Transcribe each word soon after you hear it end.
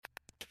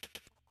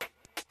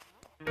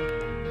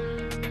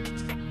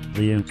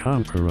The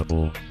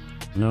Incomparable.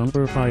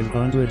 Number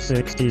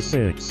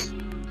 566.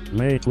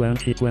 May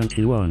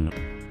 2021.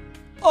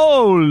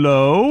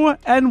 Hello,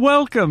 and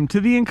welcome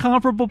to the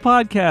Incomparable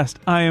Podcast.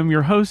 I am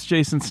your host,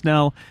 Jason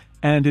Snell,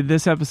 and in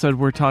this episode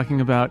we're talking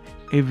about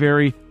a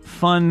very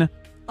fun,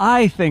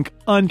 I think,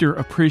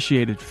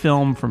 underappreciated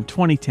film from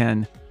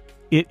 2010.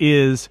 It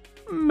is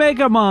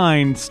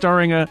Megamind,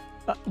 starring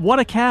what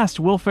a cast: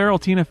 Will Ferrell,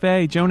 Tina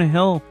Fey, Jonah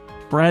Hill,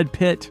 Brad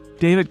Pitt,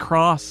 David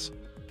Cross.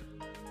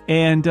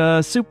 And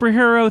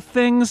superhero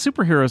things.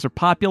 Superheroes are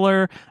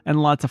popular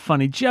and lots of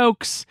funny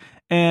jokes.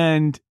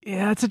 And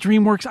yeah, it's a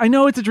Dreamworks. I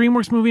know it's a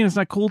Dreamworks movie and it's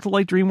not cool to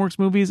like Dreamworks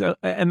movies.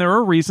 And there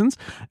are reasons,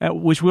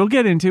 which we'll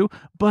get into.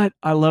 But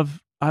I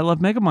love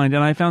Megamind. And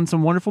I found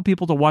some wonderful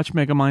people to watch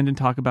Megamind and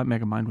talk about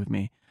Megamind with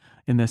me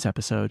in this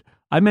episode.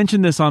 I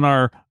mentioned this on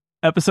our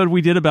episode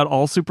we did about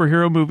all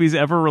superhero movies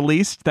ever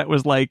released. That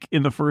was like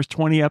in the first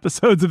 20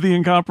 episodes of The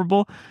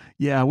Incomparable.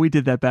 Yeah, we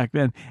did that back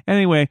then.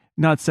 Anyway,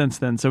 not since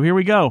then. So here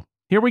we go.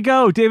 Here we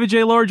go. David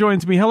J. Lohr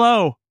joins me.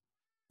 Hello.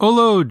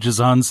 Hello,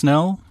 Jason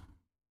Snell.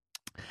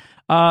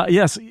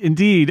 Yes,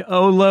 indeed.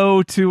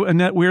 Hello to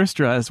Annette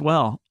Wierstra as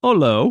well.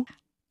 Hello.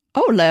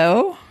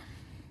 Hello.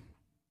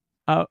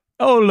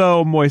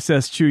 Hello,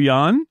 Moises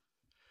Chuyan.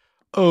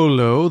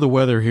 Hello. The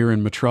weather here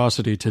in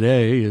Metrocity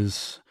today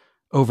is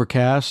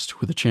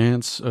overcast with a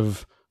chance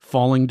of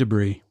falling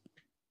debris.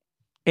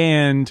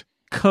 And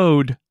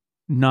code,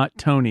 not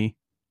Tony.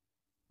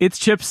 It's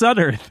Chip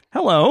Sudderth.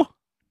 Hello.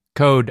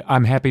 Code,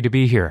 I'm happy to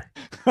be here.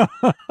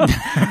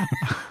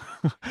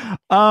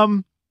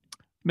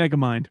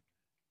 Megamind.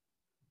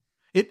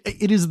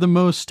 It is the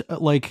most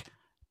like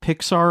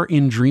Pixar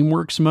in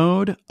DreamWorks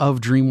mode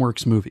of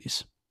DreamWorks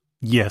movies.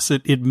 Yes,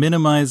 it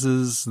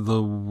minimizes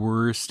the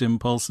worst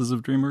impulses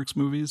of DreamWorks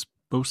movies,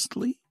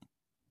 mostly.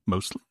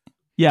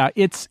 Yeah,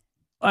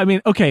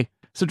 okay,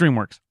 so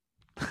DreamWorks.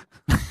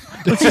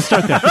 Let's just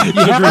start there. You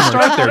have to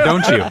start there,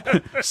 don't you?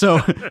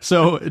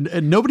 So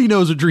nobody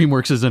knows what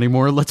DreamWorks is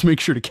anymore. Let's make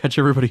sure to catch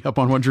everybody up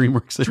on what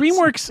DreamWorks is.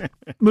 DreamWorks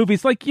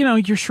movies, like,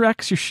 your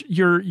Shreks,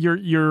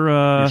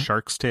 your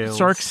Shark's Tale.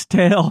 Shark's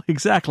Tale,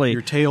 exactly.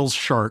 Your Tails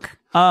Shark.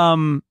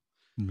 And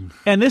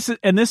this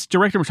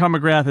director, Tom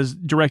McGrath, has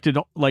directed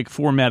like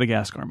 4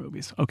 Madagascar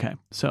movies. Okay,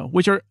 so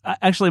which are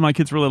actually, my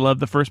kids really love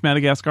the first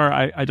Madagascar.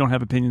 I don't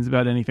have opinions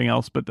about anything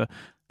else, but that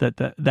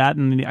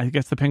and I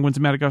guess the Penguins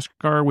of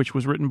Madagascar, which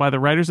was written by the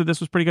writers of this,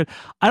 was pretty good.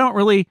 I don't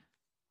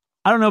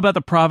know about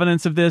the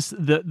provenance of this.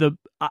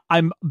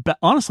 I'm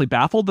honestly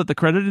baffled that the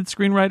credited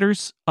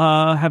screenwriters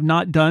have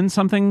not done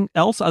something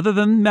else other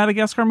than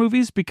Madagascar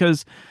movies,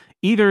 because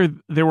either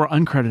there were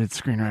uncredited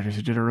screenwriters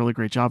who did a really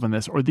great job on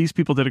this, or these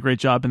people did a great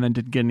job and then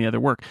didn't get any other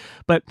work.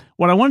 But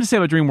what I wanted to say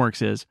about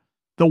DreamWorks is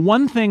the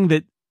one thing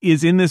that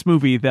is in this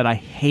movie that I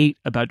hate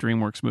about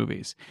DreamWorks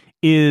movies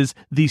is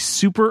the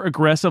super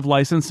aggressive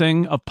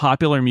licensing of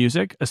popular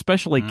music,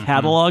 especially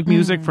catalog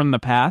music from the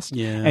past,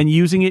 and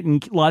using it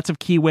in lots of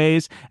key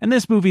ways. And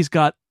this movie's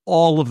got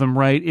all of them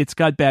right. It's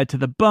got Bad to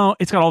the Bone.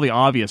 It's got all the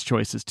obvious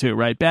choices too,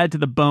 right? Bad to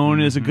the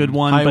Bone is a good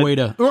one. Highway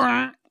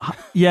to...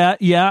 Yeah.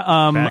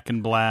 Back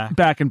in Black.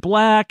 Bad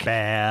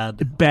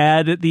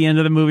at the end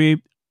of the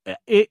movie.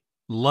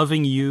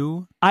 Loving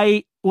You.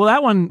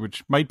 That one,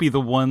 which might be the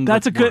one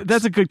that's a good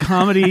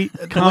comedy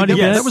Yeah, bit.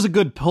 that was a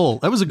good pull.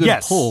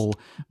 Pull.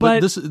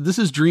 But this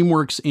is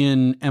DreamWorks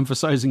in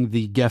emphasizing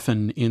the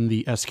Geffen in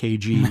the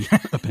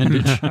SKG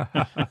appendage.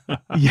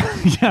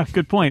 Yeah,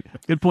 good point.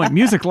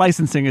 Music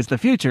licensing is the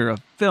future of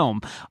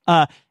film.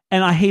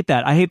 And I hate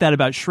that. I hate that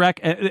about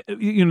Shrek.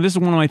 This is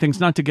one of my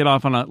things, not to get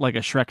off on a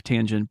Shrek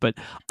tangent, but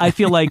I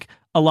feel like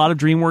a lot of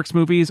DreamWorks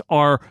movies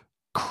are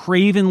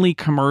cravenly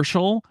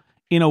commercial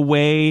in a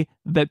way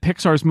that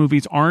Pixar's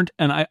movies aren't.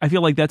 And I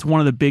feel like that's one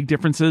of the big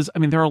differences. I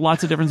mean, there are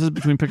lots of differences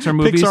between Pixar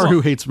movies. Pixar,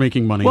 who hates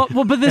making money. Well,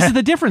 but this is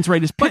the difference,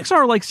 right? Is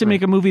Pixar likes to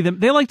make a movie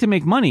that they like to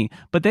make money,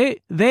 but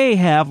they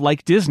have,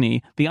 like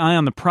Disney, the eye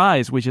on the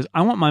prize, which is,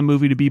 I want my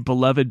movie to be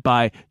beloved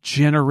by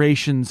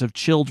generations of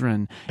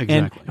children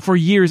and for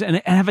years and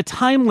have a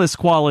timeless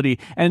quality.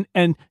 And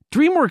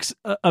DreamWorks'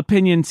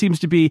 opinion seems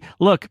to be,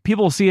 look,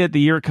 people see it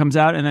the year it comes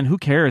out, and then who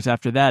cares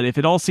after that? If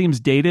it all seems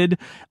dated.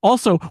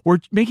 Also, we're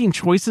making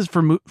choices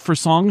for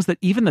songs that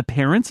even the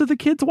parents of the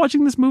kids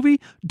watching this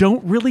movie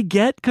don't really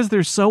get because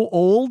they're so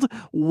old.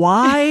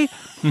 Why?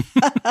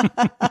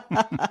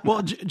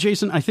 Well,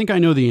 Jason, I think I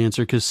know the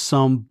answer because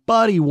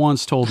somebody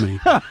once told me.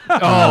 I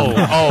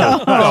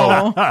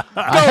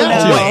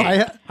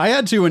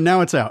had to, and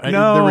now it's out.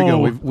 No. There we go.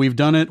 We've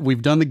done it.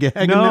 We've done the gag,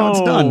 and now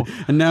it's done.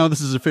 And now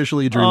this is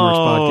officially a DreamWorks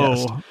podcast.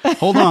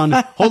 Hold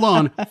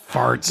on.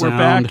 Fart sound. We're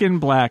back in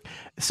black.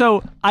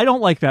 So I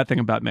don't like that thing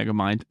about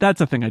Megamind. That's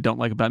the thing I don't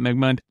like about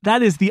Megamind.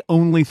 That is the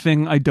only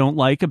thing I don't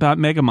like about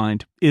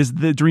Megamind, is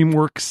the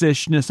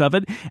DreamWorks-ishness of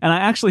it. And I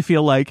actually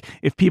feel like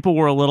if people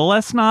were a little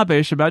less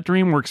snobbish about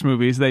DreamWorks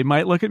movies, they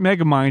might look at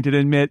Megamind and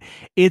admit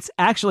it's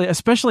actually,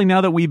 especially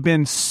now that we've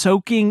been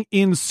soaking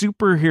in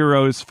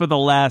superheroes for the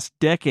last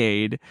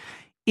decade,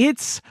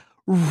 it's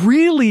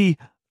really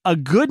a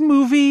good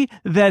movie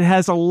that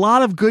has a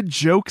lot of good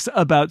jokes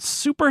about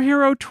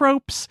superhero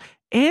tropes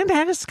and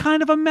has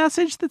kind of a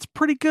message that's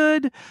pretty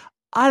good.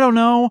 I don't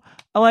know.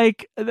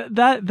 Like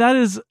that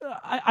is,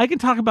 I can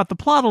talk about the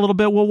plot a little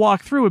bit. We'll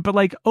walk through it, but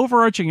like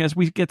overarching as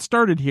we get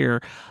started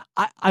here,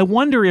 I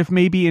wonder if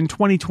maybe in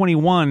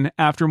 2021,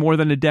 after more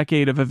than a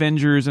decade of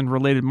Avengers and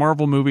related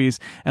Marvel movies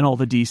and all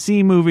the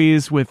DC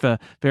movies with the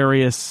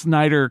various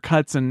Snyder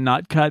cuts and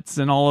not cuts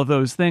and all of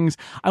those things,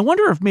 I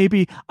wonder if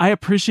maybe I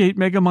appreciate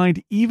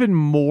Megamind even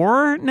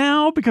more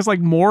now because like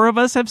more of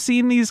us have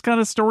seen these kind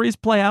of stories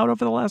play out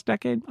over the last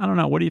decade. I don't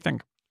know. What do you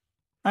think?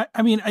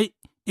 I mean,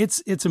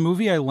 it's a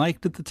movie I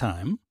liked at the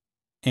time,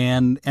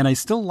 and I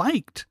still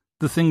liked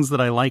the things that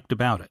I liked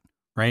about it,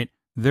 right?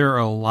 There are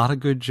a lot of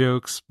good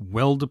jokes,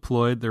 well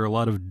deployed. There are a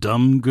lot of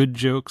dumb good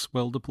jokes,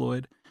 well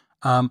deployed.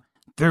 There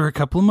are a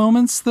couple of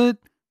moments that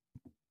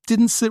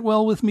didn't sit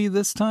well with me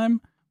this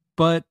time,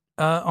 but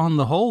on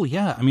the whole,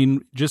 yeah. I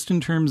mean, just in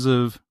terms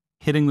of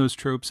hitting those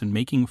tropes and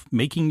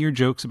making your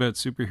jokes about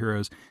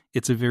superheroes,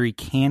 it's a very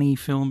canny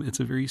film. It's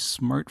a very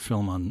smart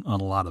film on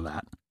a lot of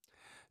that.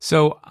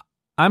 So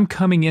I'm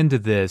coming into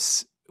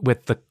this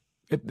with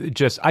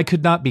I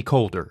could not be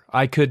colder.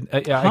 I could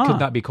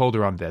not be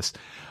colder on this.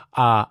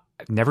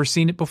 I've never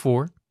seen it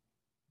before.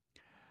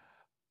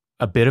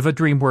 A bit of a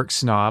Dreamworks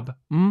snob.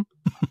 The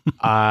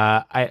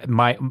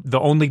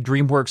only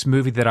Dreamworks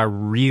movie that I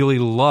really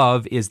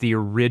love is the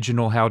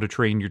original How to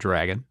Train Your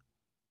Dragon.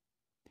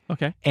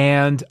 Okay.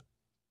 And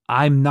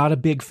I'm not a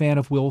big fan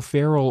of Will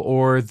Ferrell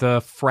or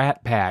the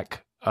Frat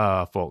Pack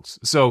folks.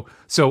 So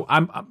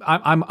I'm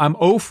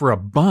 0 for a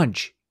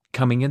bunch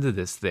coming into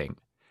this thing.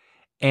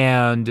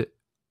 And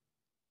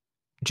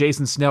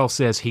Jason Snell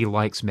says he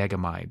likes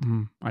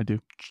Megamind. I do.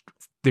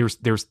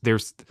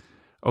 There's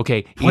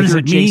okay. What does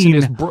it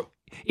mean?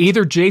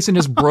 Either Jason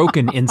is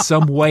broken in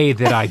some way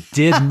that I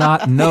did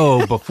not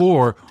know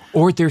before,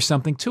 or there's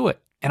something to it,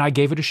 and I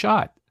gave it a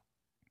shot.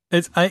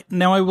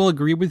 Now I will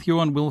agree with you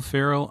on Will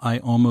Ferrell. I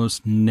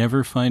almost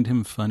never find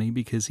him funny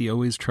because he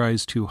always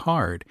tries too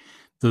hard.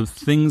 The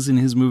things in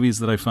his movies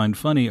that I find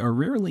funny are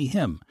rarely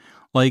him.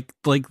 Like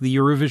the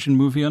Eurovision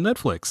movie on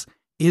Netflix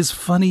is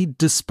funny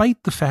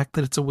despite the fact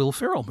that it's a Will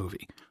Ferrell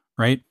movie,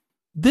 right?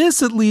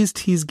 This, at least,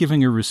 he's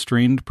giving a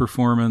restrained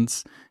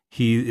performance.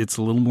 It's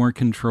a little more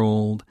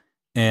controlled,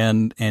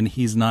 and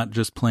he's not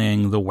just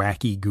playing the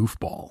wacky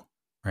goofball,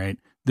 right?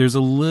 There's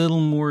a little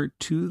more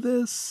to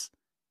this.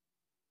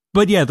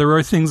 But yeah, there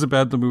are things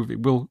about the movie.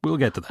 We'll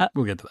get to that.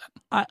 We'll get to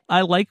that.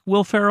 I like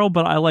Will Ferrell,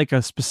 but I like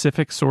a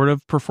specific sort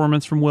of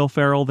performance from Will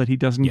Ferrell that he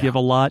doesn't give a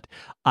lot.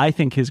 I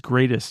think his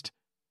greatest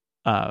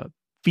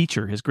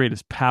feature, his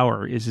greatest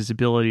power is his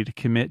ability to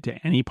commit to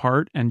any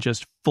part and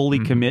just fully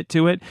commit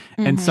to it.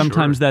 And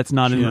sometimes that's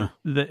not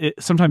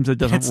sometimes it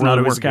doesn't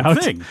really work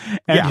out.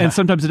 And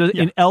sometimes it does.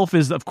 And Elf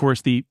is, of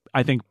course,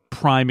 I think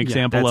prime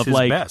example of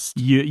like best.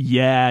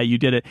 You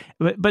did it.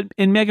 But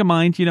in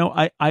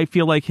Megamind, I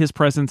feel like his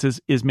presence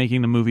is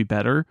making the movie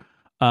better.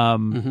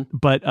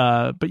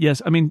 But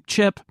yes, I mean,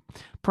 Chip,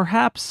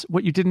 perhaps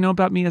what you didn't know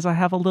about me is I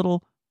have a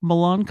little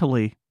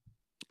melancholy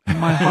in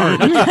my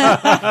heart.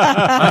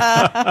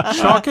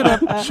 Chalk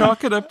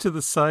it up to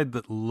the side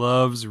that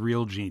loves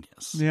real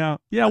genius. Yeah.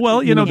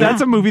 Well, that's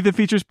a movie that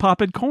features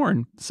popped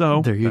corn.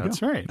 So there you go.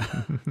 That's right.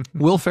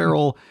 Will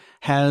Ferrell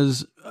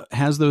has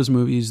those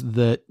movies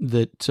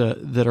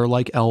that are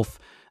like Elf,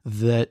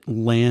 that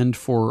land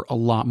for a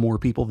lot more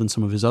people than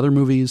some of his other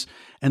movies.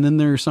 And then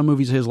there are some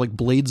movies of his like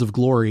Blades of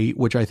Glory,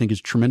 which I think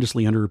is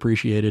tremendously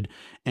underappreciated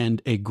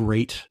and a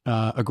great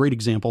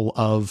example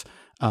of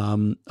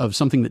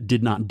something that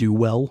did not do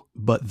well,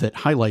 but that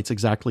highlights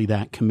exactly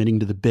that committing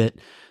to the bit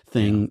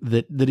thing.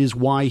 That is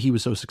why he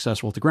was so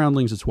successful at the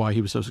Groundlings. It's why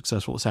he was so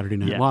successful at Saturday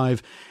Night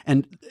Live.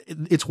 And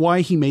it's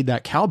why he made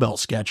that cowbell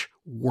sketch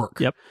work.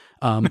 Yep.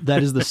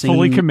 That is the same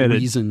fully committed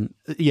reason.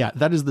 Yeah.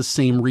 That is the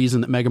same reason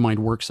that Megamind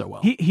works so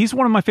well. He's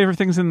one of my favorite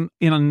things in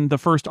the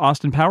first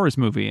Austin Powers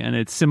movie. And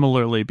it's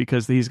similarly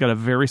because he's got a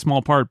very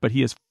small part, but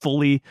he is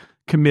fully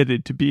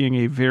committed to being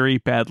a very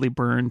badly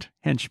burned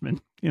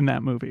henchman in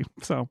that movie.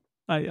 So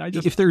I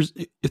just, if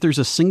there's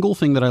a single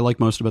thing that I like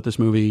most about this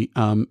movie,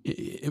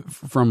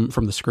 from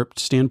the script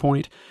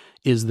standpoint,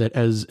 is that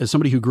as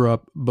somebody who grew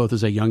up both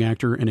as a young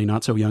actor and a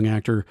not so young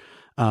actor,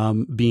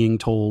 being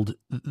told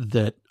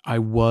that I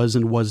was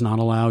and was not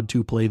allowed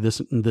to play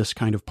this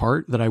kind of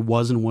part, that I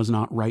was and was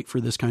not right for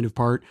this kind of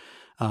part,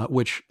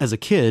 which as a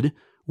kid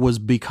was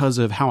because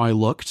of how I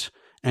looked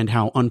and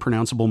how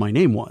unpronounceable my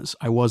name was.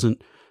 I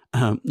wasn't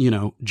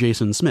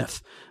Jason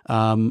Smith.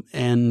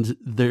 And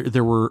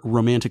there were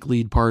romantic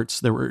lead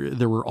parts. There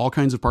were all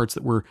kinds of parts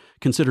that were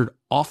considered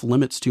off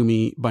limits to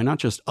me by not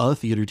just a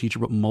theater teacher,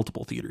 but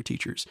multiple theater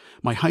teachers.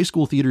 My high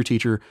school theater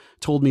teacher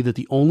told me that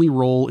the only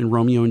role in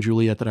Romeo and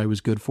Juliet that I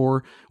was good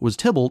for was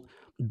Tybalt,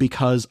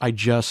 because I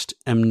just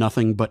am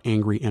nothing but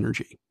angry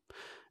energy.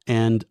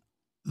 And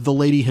the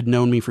lady had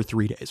known me for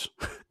 3 days,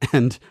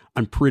 and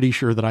I'm pretty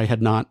sure that I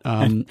had not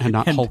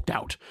hulked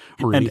out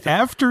or anything.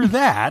 And after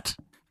that,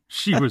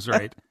 she was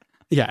right.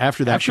 Yeah,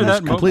 after that, she was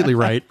completely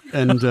right,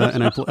 and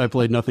I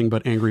played nothing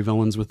but angry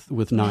villains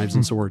with knives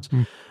and swords.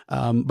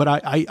 But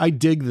I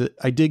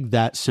dig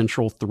that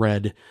central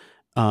thread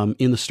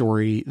in the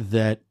story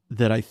that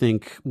I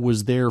think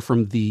was there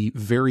from the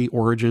very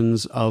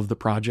origins of the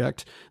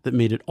project that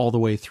made it all the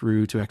way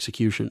through to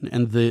execution,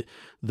 and the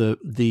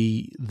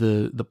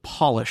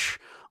polish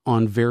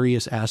on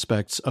various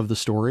aspects of the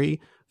story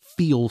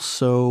feel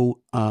so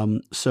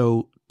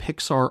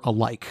Pixar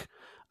alike.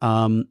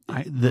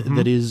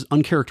 That is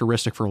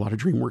uncharacteristic for a lot of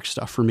DreamWorks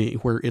stuff for me,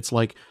 where it's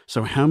like,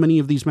 so how many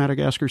of these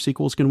Madagascar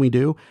sequels can we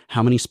do?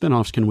 How many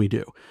spinoffs can we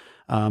do?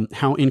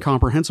 How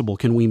incomprehensible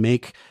can we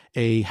make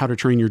a How to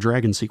Train Your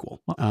Dragon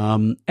sequel?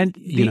 And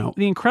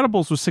The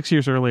Incredibles was 6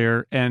 years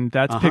earlier, and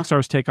that's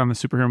Pixar's take on the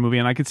superhero movie.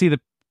 And I could see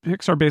that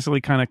Pixar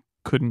basically kind of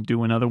couldn't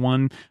do another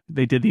one.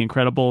 They did The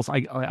Incredibles.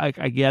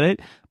 I get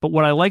it. But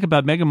what I like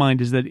about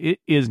Megamind is that it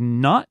is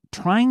not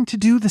trying to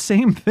do the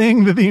same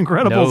thing that The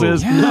Incredibles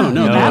is.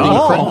 No. At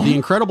all. The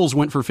Incredibles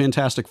went for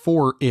Fantastic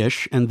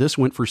Four-ish, and this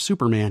went for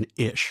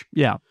Superman-ish.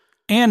 Yeah.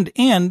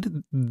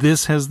 And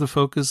this has the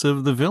focus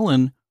of the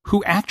villain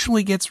who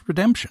actually gets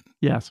redemption.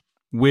 Yes.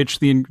 Which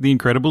the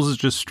Incredibles is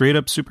just straight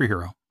up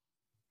superhero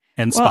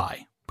and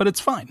spy. But it's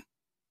fine.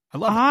 I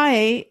love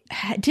it.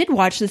 I did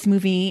watch this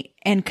movie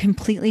and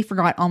completely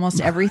forgot almost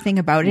everything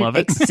about it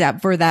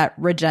except for that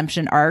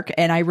redemption arc.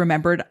 And I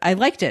remembered I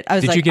liked it. I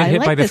was did like, you get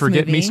hit by the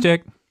forget movie. me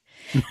stick?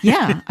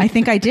 Yeah, I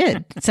think I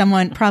did.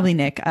 Someone, probably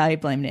Nick. I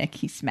blame Nick.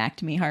 He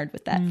smacked me hard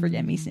with that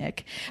forget me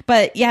stick.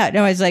 But yeah,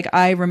 no, I was like,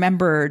 I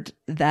remembered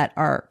that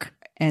arc,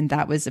 and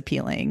that was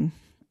appealing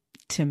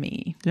to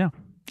me. Yeah.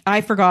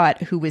 I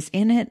forgot who was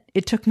in it.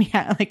 It took me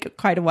like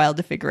quite a while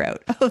to figure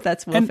out. Oh,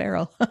 that's Will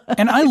Ferrell.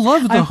 And I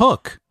love the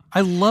hook. I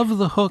love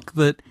the hook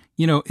that,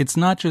 it's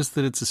not just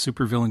that it's a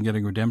supervillain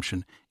getting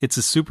redemption. It's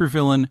a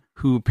supervillain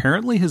who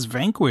apparently has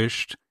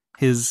vanquished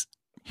his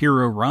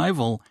hero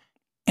rival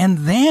and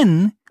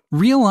then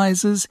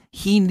realizes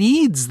he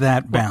needs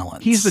that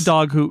balance. He's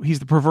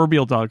the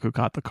proverbial dog who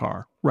caught the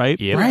car, right?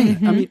 Yeah. Right.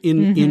 Mm-hmm. I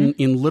mean,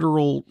 in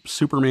literal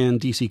Superman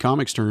DC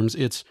Comics terms,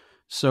 it's,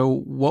 so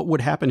what would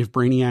happen if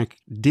Brainiac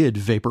did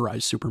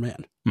vaporize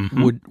Superman?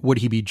 Mm-hmm. Would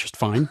he be just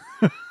fine?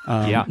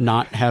 Yeah.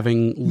 Not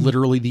having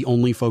literally the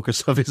only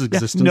focus of his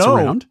existence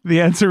around?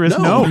 The answer is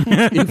no.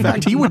 In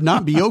fact, he would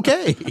not be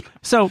okay.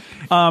 So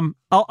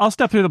I'll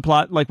step through the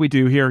plot like we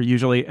do here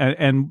usually,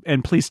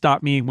 and please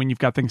stop me when you've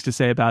got things to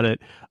say about it.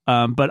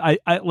 But I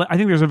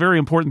think there's a very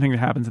important thing that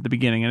happens at the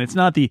beginning, and it's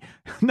not the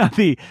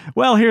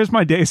well, here's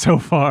my day so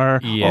far.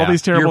 Yeah. All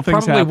these terrible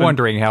things happen. You're probably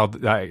wondering how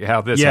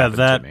this happened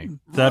to me.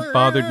 That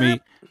bothered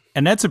me.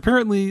 And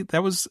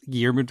that was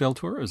Guillermo del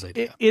Toro's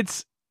idea.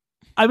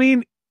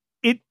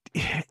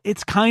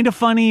 It's kind of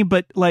funny,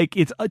 but like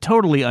it's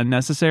totally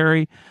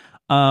unnecessary.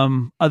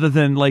 Other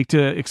than like to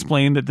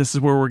explain that this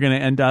is where we're going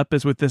to end up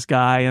is with this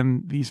guy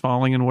and he's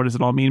falling and what does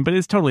it all mean? But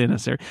it's totally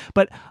unnecessary.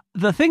 But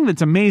the thing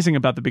that's amazing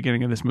about the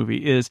beginning of this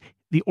movie is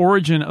the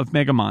origin of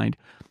Megamind.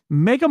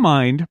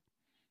 Megamind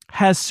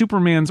has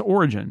Superman's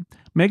origin.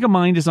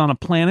 Megamind is on a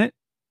planet.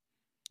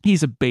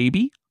 He's a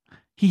baby.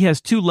 He has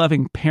two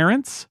loving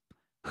parents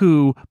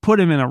who put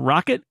him in a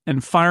rocket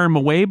and fire him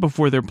away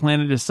before their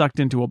planet is sucked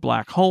into a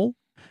black hole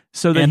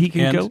so that he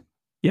can go.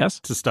 Yes.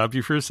 To stop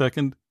you for a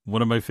second,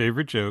 one of my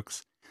favorite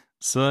jokes.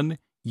 Son,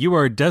 you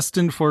are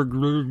destined for...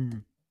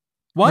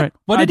 What? Right.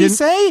 What did he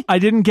say? I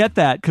didn't get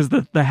that because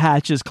the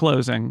hatch is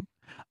closing.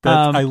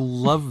 I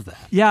love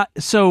that. Yeah.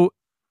 So,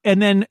 and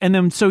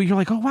then so you're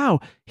like, oh, wow,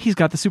 he's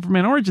got the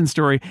Superman origin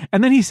story.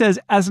 And then he says,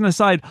 as an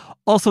aside,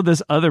 also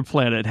this other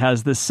planet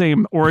has the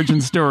same origin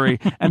story.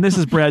 And this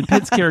is Brad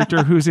Pitt's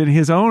character who's in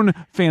his own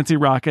fancy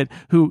rocket,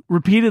 who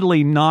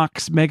repeatedly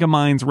knocks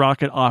Megamind's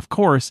rocket off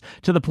course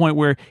to the point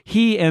where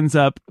he ends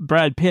up,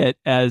 Brad Pitt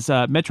as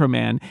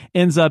Metroman,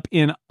 ends up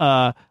in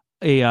a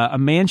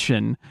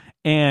mansion,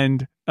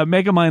 and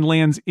Megamind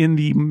lands in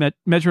the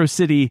Metro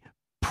City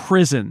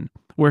prison,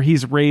 where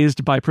he's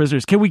raised by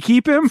prisoners. Can we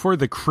keep him? For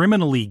the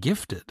criminally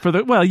gifted. For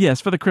the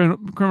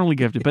criminally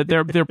gifted, but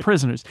they're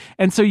prisoners.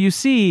 And so you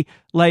see,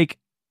 like,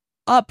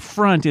 up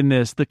front in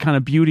this, the kind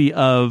of beauty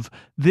of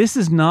this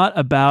is not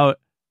about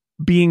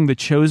being the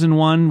chosen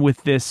one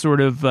with this sort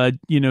of,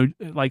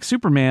 like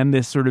Superman,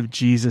 this sort of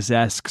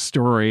Jesus-esque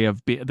story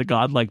of the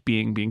godlike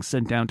being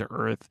sent down to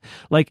Earth.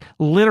 Like,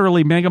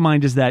 literally,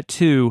 Megamind is that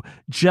too,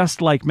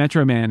 just like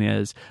Metroman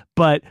is.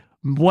 But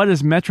what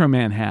does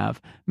Metroman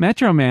have?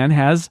 Metroman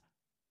has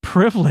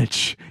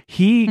privilege.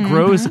 He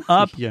grows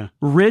up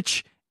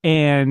rich,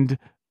 and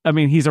I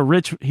mean he's a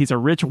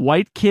rich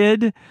white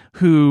kid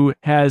who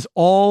has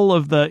all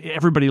of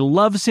everybody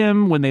loves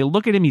him. When they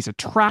look at him, he's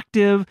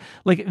attractive.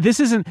 Like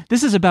this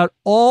is about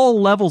all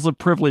levels of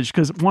privilege,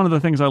 because one of the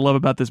things I love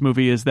about this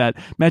movie is that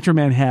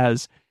Metroman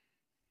has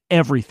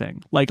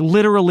everything. Like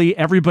literally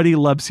everybody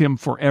loves him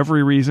for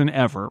every reason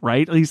ever,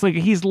 right?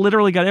 He's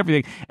literally got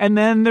everything. And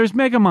then there's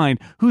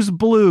Megamind, who's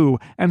blue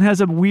and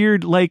has a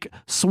weird like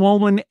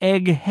swollen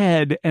egg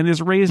head and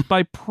is raised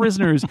by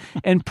prisoners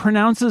and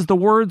pronounces the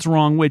words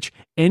wrong, which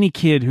any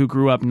kid who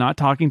grew up not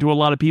talking to a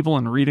lot of people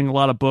and reading a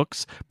lot of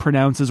books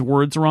pronounces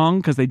words wrong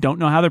because they don't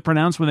know how they're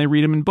pronounced when they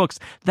read them in books.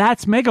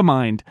 That's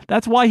Megamind.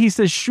 That's why he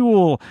says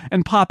shul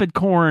and popped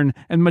corn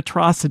and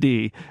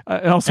metrocity.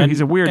 Also,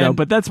 he's a weirdo,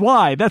 but that's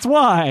why. That's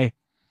why.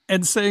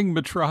 And saying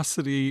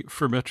metrocity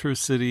for Metro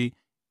City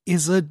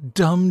is a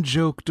dumb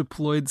joke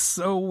deployed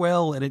so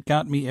well, and it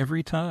got me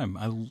every time.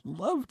 I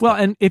loved it. Well,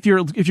 and if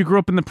you grew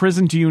up in the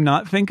prison, do you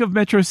not think of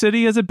Metro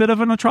City as a bit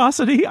of an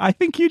atrocity? I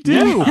think you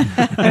do.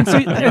 Yeah. and so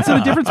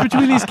the difference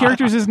between these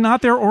characters is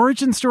not their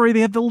origin story.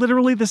 They have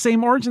literally the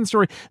same origin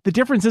story. The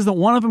difference is that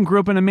one of them grew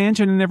up in a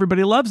mansion and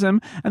everybody loves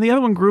him, and the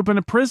other one grew up in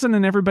a prison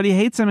and everybody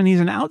hates him and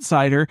he's an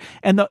outsider.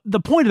 And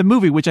the point of the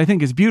movie, which I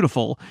think is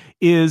beautiful,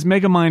 is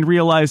Megamind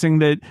realizing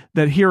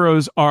that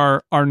heroes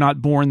are not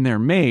born, they're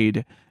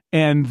made.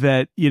 And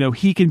that,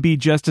 he can be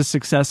just as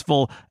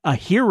successful a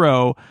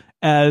hero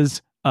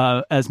as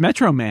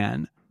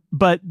Metroman,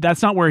 but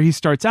that's not where he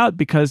starts out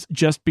because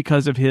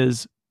of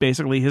his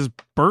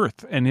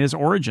birth and his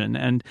origin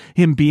and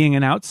him being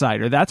an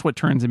outsider. That's what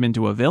turns him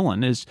into a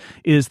villain is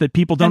that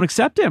people don't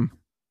accept him.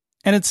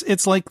 And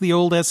it's like the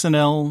old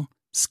SNL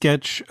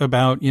sketch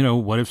about,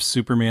 what if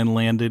Superman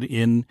landed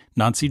in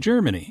Nazi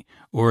Germany,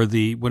 or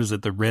the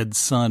Red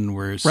Sun,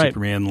 where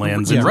Superman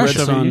lands in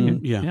Russia,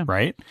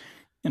 right?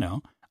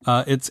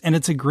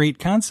 It's a great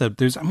concept.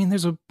 There's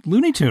a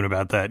Looney Tune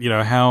about that,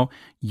 how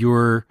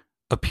your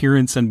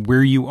appearance and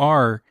where you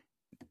are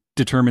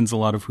determines a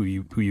lot of who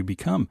you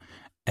become.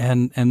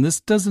 And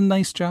this does a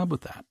nice job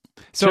with that.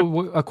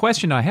 So a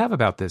question I have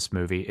about this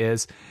movie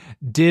is,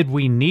 did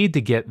we need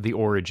to get the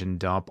origin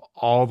dump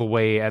all the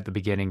way at the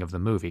beginning of the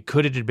movie?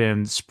 Could it have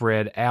been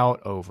spread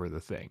out over the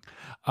thing?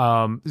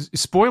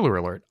 Spoiler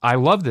alert, I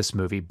love this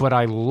movie, but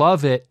I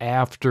love it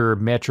after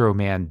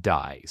Metroman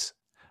dies.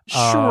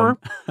 Sure.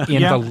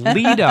 In the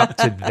lead up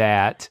to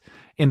that,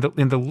 it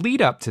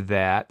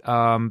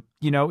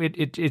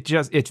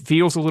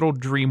feels a little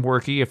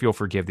Dreamworky, if you'll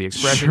forgive the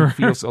expression. Sure. It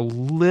feels a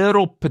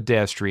little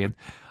pedestrian.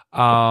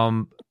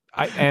 I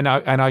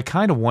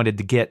kind of wanted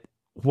to get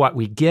what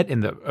we get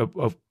in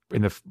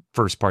the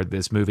first part of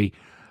this movie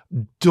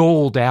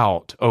doled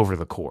out over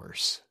the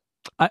course.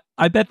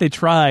 I bet they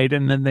tried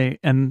and then they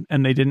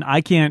didn't.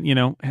 I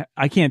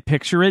can't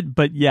picture it,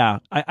 but yeah,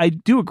 I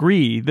do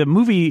agree. The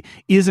movie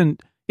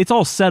it's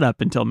all set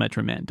up until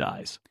Metroman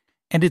dies.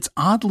 And it's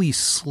oddly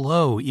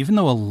slow, even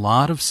though a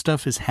lot of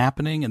stuff is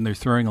happening and they're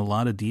throwing a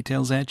lot of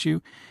details at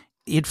you.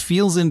 It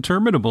feels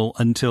interminable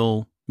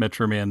until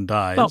Metroman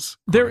dies. Well,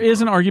 there is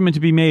an argument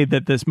to be made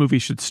that this movie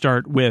should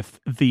start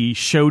with the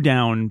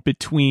showdown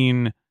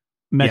between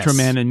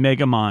Metroman and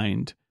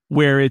Megamind,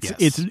 where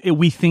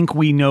we think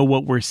we know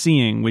what we're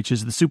seeing, which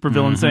is the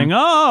supervillain saying,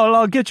 "Oh,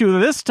 I'll get you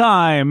this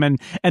time," and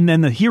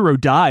then the hero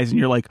dies, and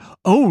you're like,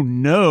 "Oh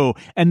no!"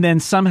 And then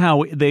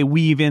somehow they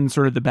weave in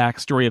sort of the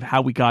backstory of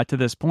how we got to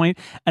this point,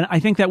 and I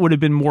think that would have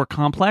been more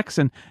complex.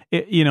 And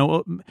it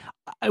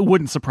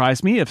wouldn't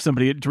surprise me if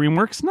somebody at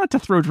Dreamworks, not to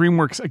throw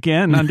Dreamworks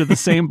again under the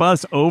same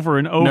bus over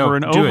and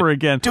over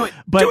again,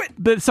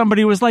 but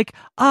somebody was like,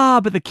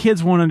 but the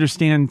kids won't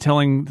understand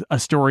telling a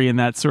story in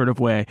that sort of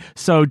way,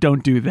 so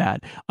don't do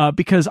that.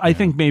 Because I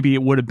think maybe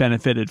it would have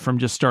benefited from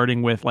just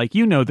starting with,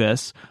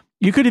 this.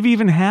 You could have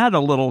even had a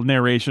little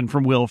narration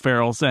from Will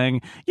Ferrell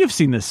saying, "You've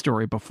seen this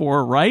story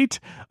before, right?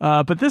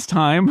 But this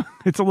time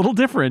it's a little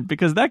different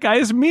because that guy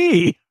is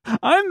me.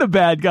 I'm the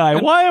bad guy.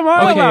 Why am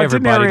I allowed to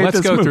narrate let's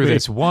this go movie?" through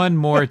this one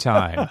more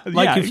time.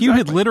 If you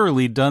had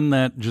literally done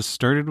that, just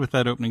started with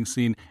that opening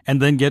scene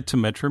and then get to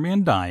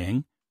Metroman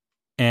dying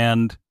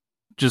and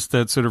just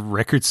that sort of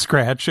record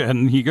scratch,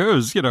 and he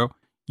goes,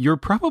 "You're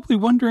probably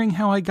wondering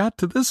how I got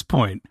to this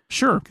point."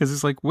 Sure. Because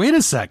it's like, wait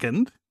a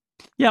second.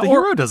 Yeah, the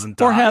hero doesn't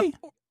die.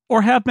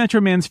 Or have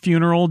Metroman's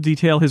funeral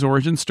detail his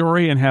origin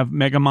story and have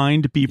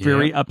Megamind be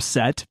very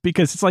upset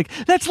because it's like,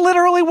 that's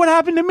literally what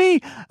happened to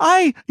me.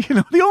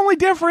 The only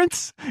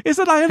difference is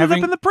that I ended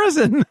up in the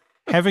prison.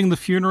 Having the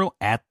funeral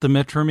at the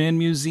Metroman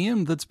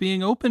Museum that's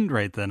being opened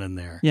right then and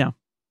there. Yeah.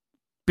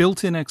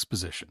 Built-in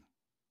exposition.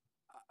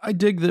 I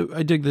dig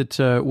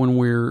that when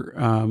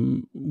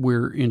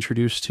we're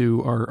introduced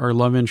to our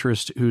love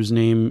interest, whose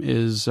name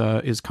is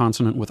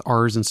consonant with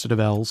R's instead of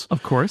L's.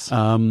 Of course.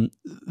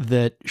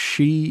 That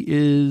she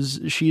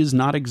is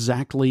not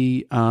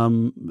exactly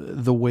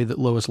the way that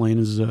Lois Lane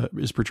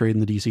is portrayed in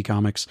the DC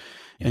comics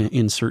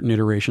in certain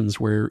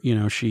iterations, where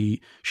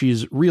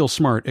she's real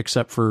smart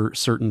except for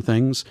certain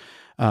things.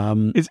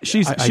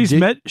 She's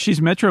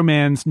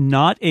Metroman's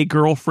not a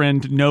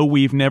girlfriend. No,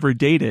 we've never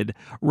dated.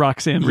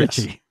 Roxanne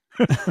Ritchie.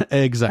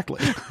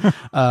 Exactly.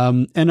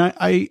 And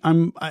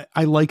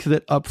I like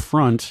that up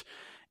front.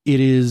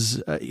 It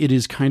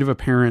is kind of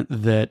apparent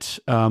that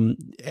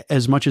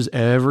as much as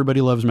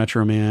everybody loves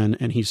Metroman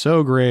and he's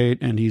so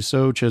great and he's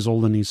so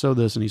chiseled and he's so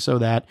this and he's so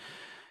that,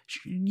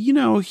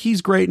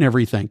 he's great and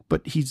everything,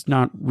 but he's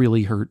not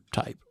really her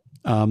type.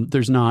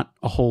 There's not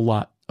a whole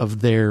lot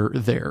of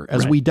there,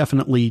 as we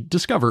definitely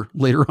discover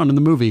later on in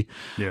the movie.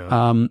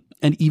 Yeah.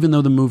 And even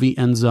though the movie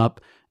ends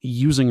up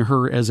using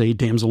her as a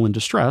damsel in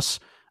distress,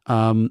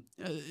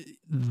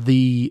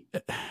 the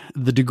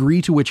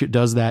degree to which it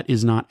does that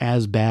is not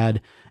as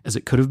bad as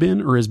it could have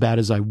been, or as bad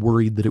as I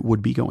worried that it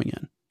would be going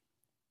in.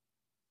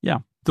 Yeah.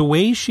 The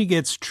way she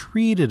gets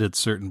treated at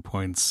certain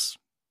points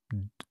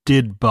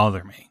did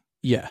bother me.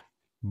 Yeah.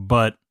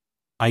 But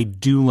I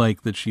do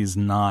like that she's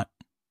not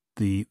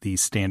the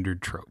standard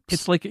tropes.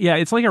 It's like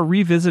a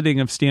revisiting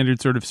of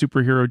standard sort of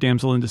superhero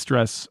damsel in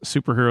distress,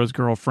 superhero's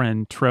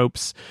girlfriend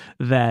tropes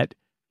that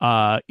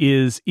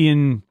is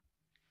in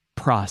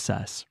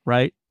process,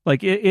 right?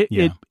 Like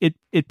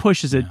it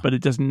pushes it, but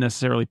it doesn't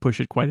necessarily push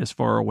it quite as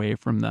far away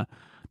from the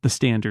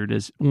standard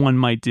as one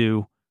might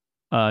do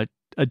a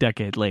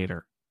decade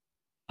later.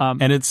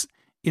 And it's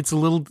a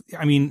little,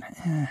 I mean,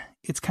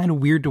 it's kind of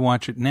weird to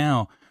watch it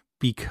now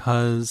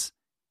because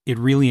it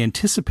really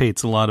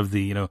anticipates a lot of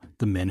the,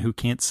 the men who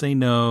can't say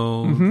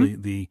no,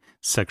 the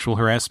sexual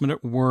harassment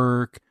at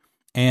work.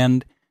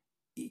 And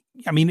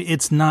I mean,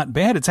 it's not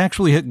bad. It's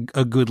actually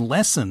a good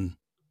lesson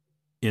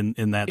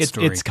in that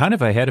story. It's kind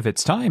of ahead of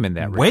its time in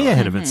that way regard.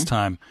 ahead of its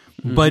time.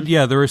 But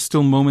yeah, there are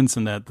still moments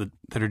in that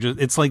are just,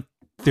 it's like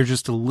they're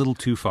just a little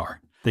too far.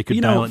 They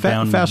could dial it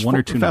down one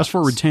or two Fast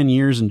forward 10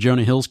 years, and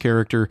Jonah Hill's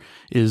character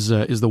is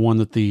the one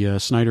that the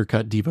Snyder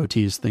Cut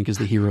devotees think is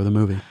the hero of the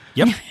movie.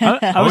 Yep.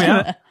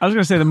 I was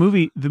gonna say the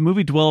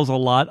movie dwells a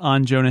lot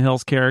on Jonah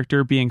Hill's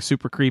character being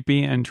super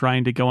creepy and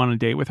trying to go on a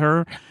date with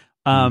her.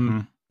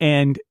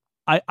 And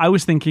I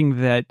was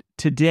thinking that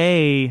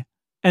today,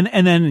 and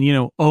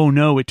then oh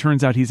no, it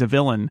turns out he's a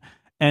villain.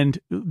 And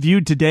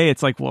viewed today,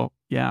 it's like, well,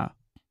 yeah,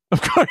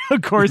 of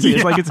course he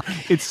is. Like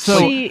it's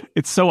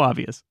so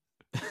obvious.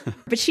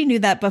 But she knew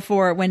that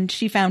before when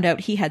she found out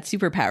he had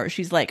superpowers.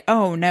 She's like,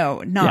 oh no,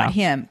 not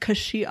him. Because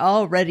she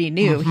already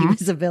knew he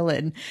was a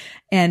villain.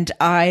 And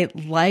I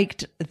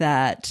liked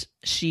that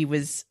she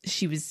was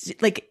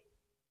like,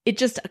 it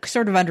just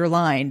sort of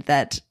underlined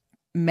that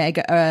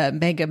Metroman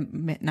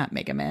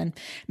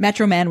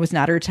was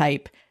not her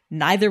type.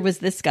 Neither was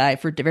this guy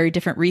for very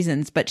different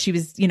reasons, but she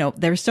was,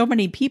 there were so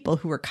many people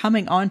who were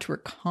coming on to her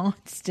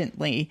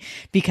constantly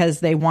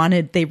because they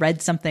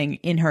read something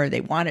in her,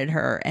 they wanted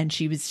her, and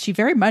she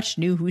very much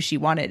knew who she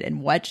wanted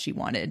and what she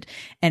wanted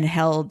and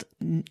held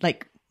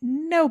like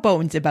no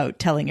bones about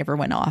telling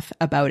everyone off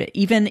about it,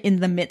 even in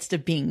the midst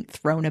of being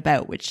thrown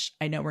about, which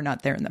I know we're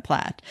not there in the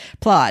plot,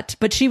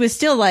 but she was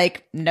still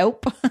like,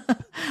 nope.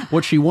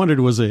 What she wanted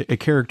was a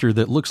character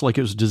that looks like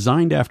it was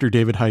designed after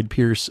David Hyde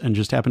Pierce and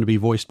just happened to be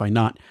voiced by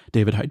not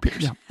David Hyde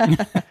Pierce.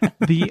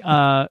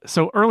 Yeah.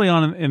 So early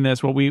on in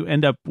this, what we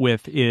end up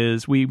with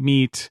is we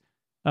meet,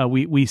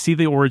 we see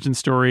the origin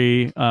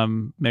story,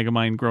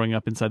 Megamind growing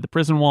up inside the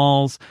prison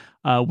walls.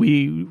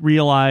 We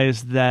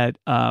realize that,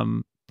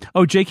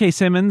 J.K.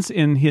 Simmons,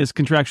 in his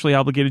contractually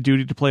obligated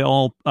duty to play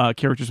all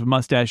characters with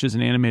mustaches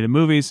in animated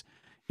movies,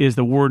 is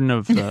the warden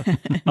of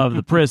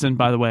the prison,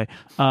 by the way.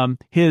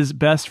 His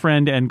best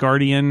friend and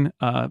guardian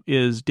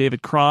is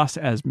David Cross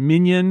as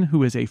Minion,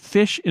 who is a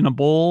fish in a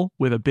bowl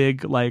with a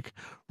big, like,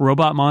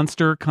 robot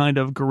monster kind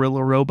of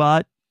gorilla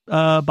robot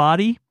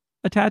body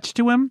attached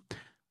to him.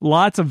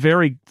 Lots of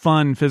very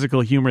fun physical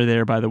humor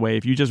there, by the way.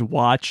 If you just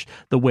watch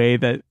the way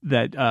that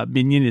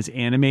Minion is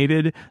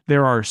animated,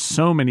 there are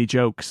so many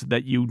jokes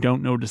that you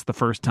don't notice the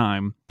first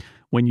time.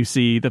 When you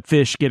see the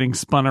fish getting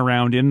spun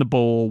around in the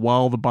bowl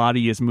while the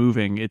body is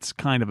moving, it's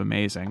kind of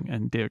amazing.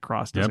 And David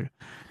Cross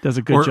does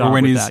a good job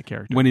with that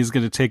character. When he's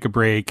going to take a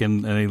break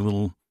and a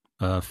little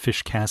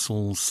fish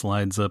castle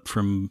slides up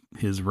from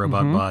his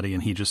robot body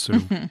and he just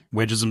sort of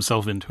wedges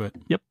himself into it.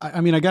 Yep.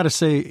 I mean, I got to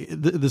say,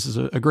 this is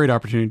a great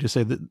opportunity to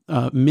say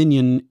that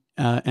Minion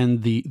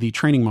and the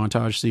training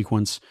montage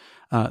sequence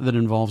that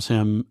involves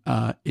him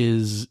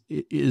is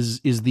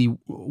the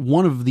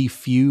one of the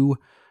few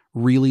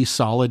really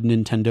solid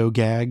Nintendo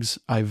gags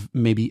I've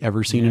maybe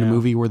ever seen in a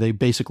movie, where they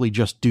basically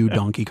just do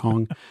Donkey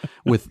Kong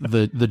with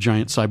the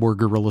giant cyborg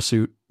gorilla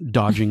suit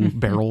dodging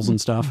barrels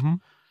and stuff.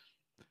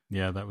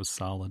 Yeah, that was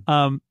solid.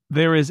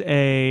 There is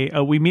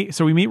we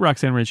meet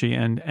Roxanne Ritchie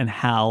and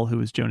Hal, who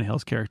is Jonah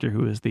Hill's character,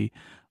 who is the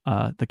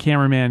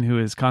cameraman who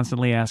is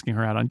constantly asking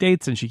her out on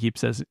dates, and she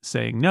keeps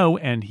saying no,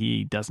 and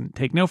he doesn't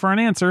take no for an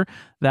answer.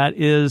 That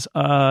is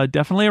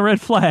definitely a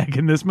red flag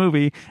in this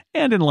movie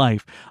and in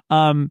life.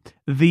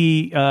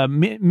 The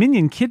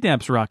Minion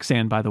kidnaps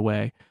Roxanne, by the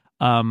way.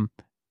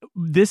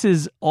 This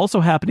is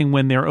also happening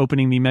when they're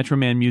opening the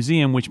Metroman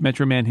Museum, which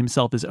Metroman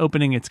himself is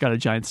opening. It's got a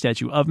giant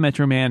statue of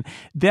Metroman.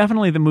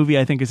 Definitely the movie,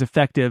 I think, is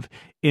effective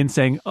in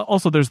saying,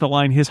 also there's the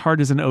line, his heart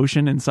is an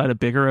ocean inside a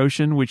bigger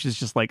ocean, which is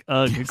just like,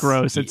 ugh,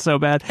 gross. It's so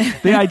bad.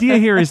 The idea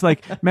here is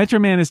like,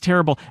 Metroman is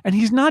terrible. And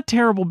he's not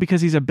terrible because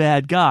he's a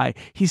bad guy.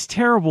 He's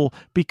terrible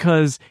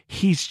because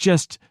he's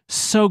just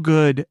so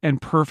good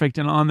and perfect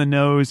and on the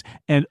nose,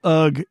 and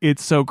ugh,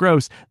 it's so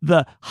gross.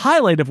 The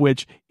highlight of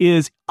which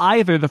is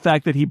either the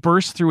fact that he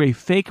bursts through a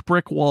fake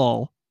brick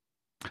wall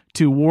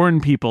to warn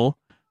people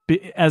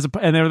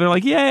and they're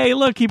like, yay,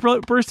 look, he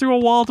burst through a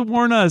wall to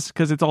warn us,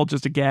 because it's all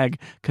just a gag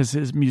because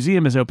his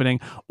museum is opening.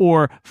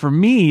 Or for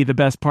me, the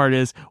best part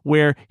is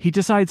where he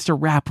decides to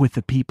rap with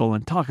the people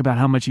and talk about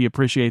how much he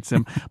appreciates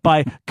them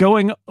by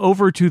going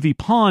over to the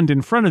pond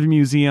in front of the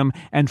museum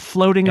and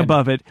floating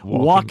above it,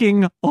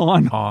 walking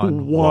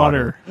on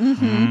water.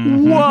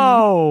 Mm-hmm.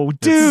 Whoa,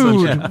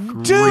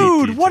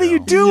 dude, what are you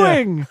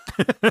doing?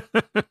 Yeah.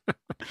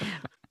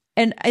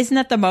 And isn't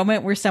that the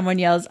moment where someone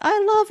yells,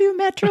 "I love you,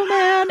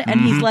 Metroman,"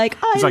 and he's like,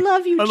 "I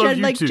love you,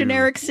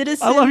 generic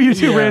citizen. I love you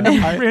too,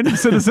 random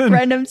citizen,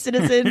 random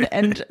citizen."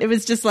 And it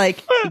was just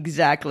like,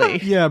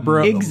 exactly, yeah,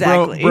 bro,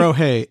 exactly, bro.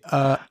 Hey,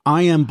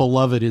 I am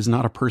beloved is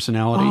not a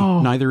personality.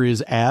 Neither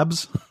is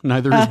abs.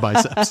 Neither is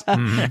biceps.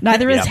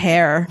 Neither is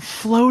hair.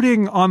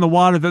 Floating on the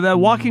water. That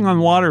walking on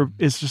water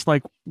is just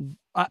like,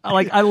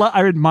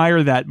 I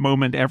admire that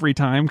moment every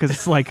time, because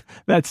it's like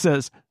that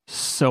says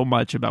so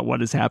much about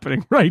what is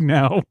happening right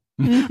now.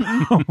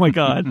 Oh my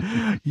god.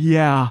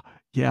 Yeah,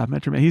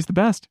 Metroman, he's the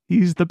best.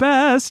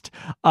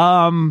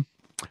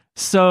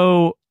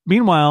 So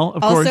meanwhile,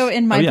 of course, also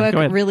in my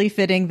book, really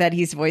fitting that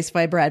he's voiced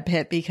by Brad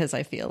Pitt, because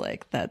I feel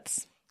like that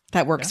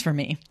works for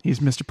me. He's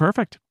Mr.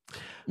 Perfect.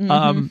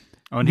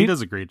 And he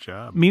does a great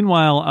job.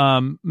 Meanwhile,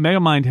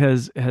 Megamind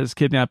has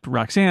kidnapped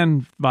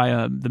Roxanne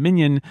via the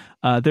minion.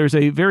 There's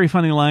a very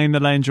funny line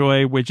that I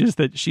enjoy, which is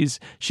that she's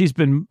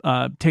been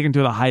taken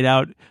to the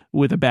hideout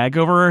with a bag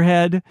over her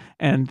head,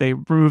 and they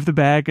remove the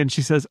bag, and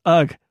she says,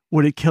 "Ugh,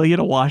 would it kill you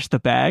to wash the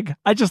bag?"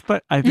 I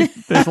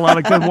think there's a lot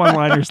of good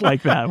one-liners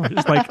like that, where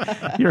it's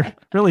like, you're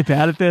really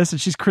bad at this, and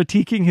she's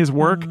critiquing his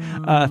work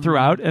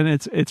throughout, and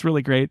it's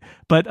really great.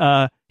 But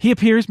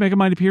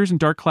Megamind appears, and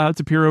dark clouds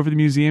appear over the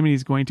museum, and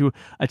he's going to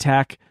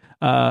attack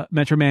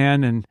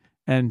Metroman,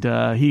 and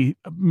he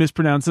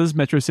mispronounces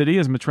Metro City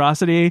as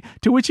Metrocity,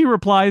 to which he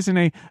replies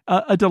in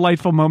a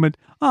delightful moment,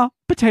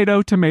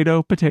 potato,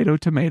 tomato, potato,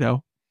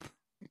 tomato.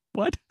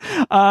 What?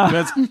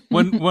 That's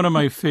one of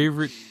my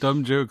favorite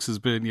dumb jokes has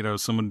been,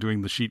 someone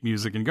doing the sheet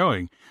music and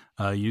going,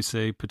 you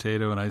say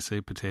potato and I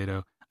say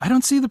potato. I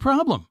don't see the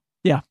problem.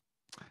 Yeah.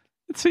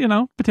 It's,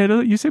 potato,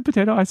 you say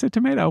potato, I say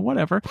tomato,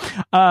 whatever.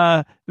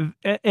 And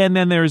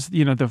then there's,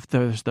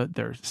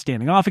 they're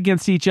standing off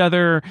against each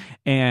other,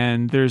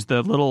 and there's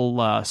the little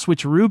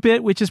switcheroo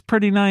bit, which is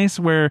pretty nice,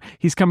 where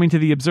he's coming to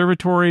the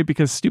observatory,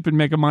 because stupid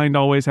Megamind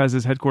always has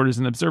his headquarters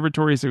in the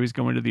observatory, so he's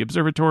going to the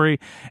observatory,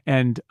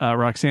 and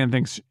Roxanne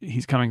thinks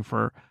he's coming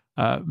for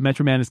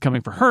Metroman is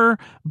coming for her,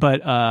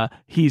 but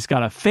he's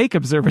got a fake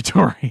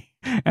observatory,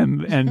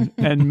 and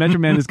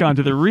Metroman has gone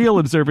to the real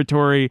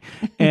observatory,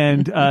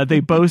 and they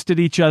boast at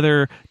each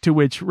other, to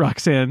which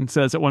Roxanne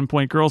says at one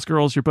point, girls,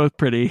 you're both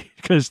pretty,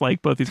 because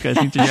like both these guys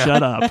need to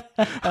shut up.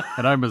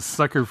 And I'm a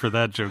sucker for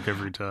that joke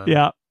every time.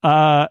 Yeah.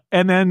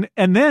 And then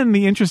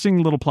the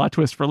interesting little plot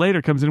twist for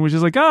later comes in, which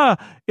is like,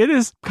 it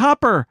is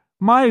copper,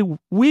 my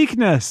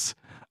weakness.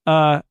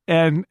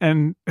 And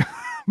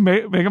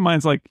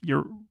Megamind's like,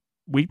 your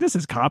weakness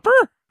is copper?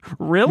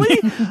 Really?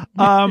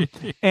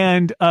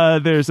 And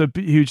there's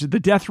the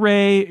death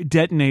ray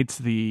detonates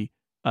the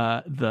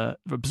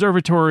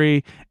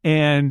observatory,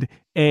 and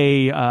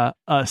a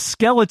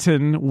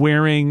skeleton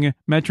wearing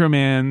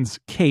Metroman's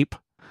cape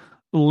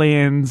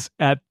lands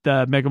at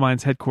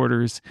Megamind's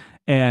headquarters,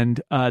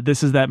 and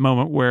this is that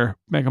moment where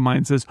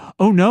Megamind says,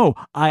 "Oh no,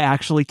 I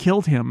actually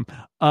killed him.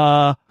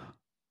 Now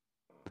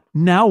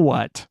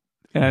what?"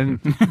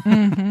 And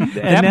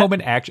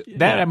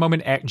that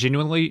moment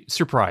genuinely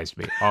surprised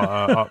me.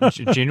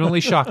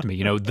 Genuinely shocked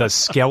me. The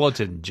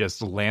skeleton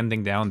just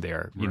landing down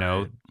there.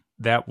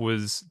 That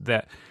was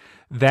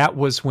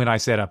when I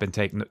sat up and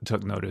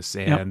took notice,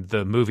 and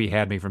the movie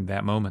had me from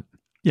that moment.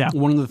 Yeah,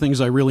 one of the things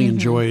I really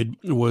enjoyed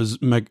was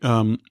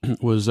Metroman's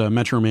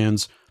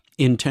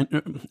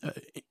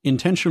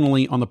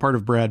intentionally on the part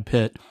of Brad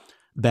Pitt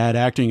bad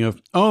acting of,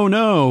 "Oh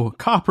no,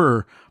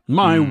 copper,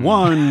 my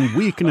one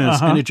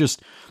weakness," and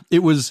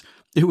it was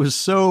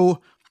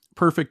so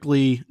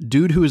perfectly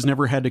dude who has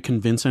never had to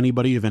convince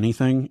anybody of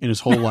anything in his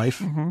whole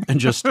life and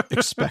just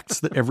expects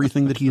that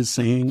everything that he is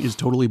saying is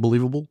totally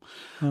believable.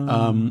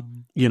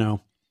 It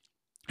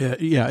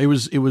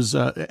was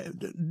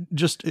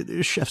just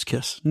chef's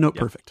kiss.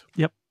 Perfect.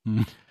 Yep.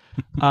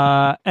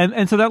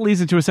 And so that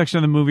leads into a section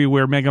of the movie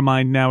where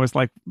Megamind now is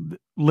like,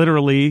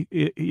 literally,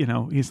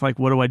 he's like,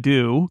 what do I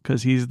do?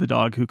 Because he's the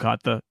dog who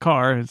caught the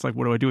car. And it's like,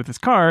 what do I do with this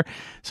car?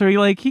 So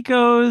he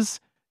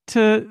goes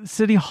to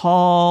City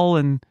Hall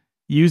and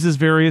uses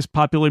various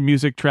popular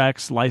music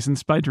tracks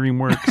licensed by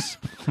Dreamworks,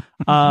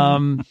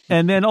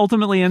 and then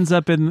ultimately ends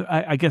up in,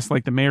 I guess,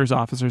 like the mayor's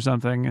office or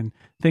something, and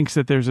thinks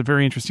that there's a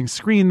very interesting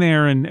screen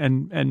there,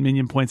 and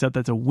Minion points out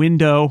that's a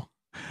window.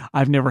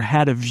 I've never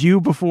had a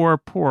view before.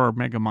 Poor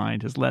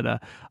Megamind has led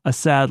a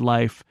sad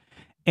life,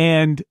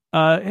 and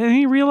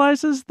he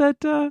realizes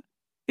that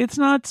it's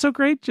not so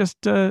great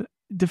just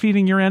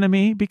defeating your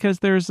enemy, because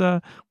there's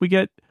we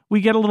get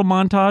a little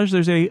montage.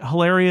 There's a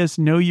hilarious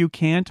 "No, you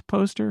can't"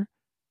 poster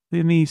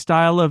in the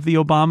style of the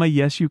Obama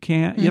 "Yes, you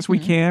can," "Yes, we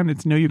can,"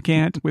 it's "No, you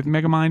can't" with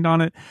Megamind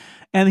on it,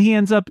 and he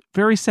ends up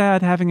very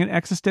sad having an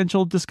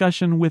existential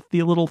discussion with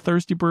the little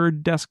Thirsty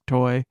Bird desk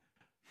toy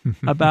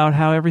about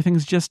how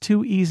everything's just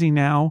too easy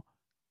now,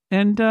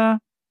 and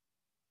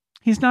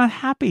he's not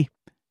happy.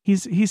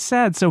 He's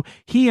sad. So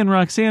he and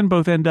Roxanne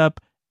both end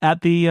up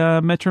at the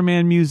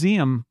Metroman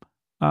Museum,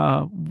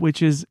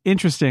 which is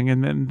interesting.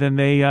 And then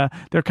they're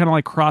kind of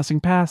like crossing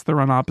paths. They're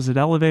on opposite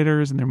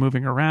elevators and they're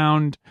moving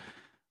around.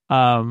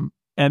 And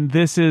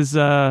this is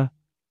that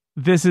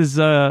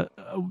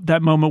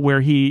moment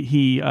where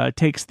he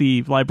takes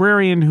the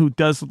librarian, who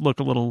does look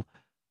a little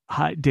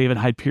David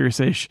Hyde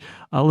Pierce-ish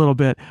a little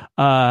bit,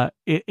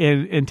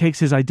 and takes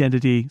his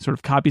identity, sort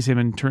of copies him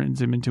and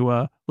turns him into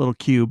a little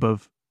cube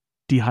of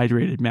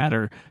dehydrated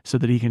matter so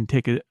that he can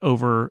take it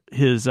over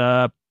his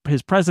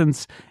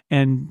presence,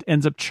 and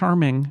ends up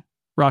charming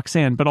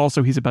Roxanne. But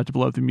also he's about to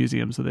blow up the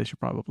museum, so they should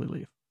probably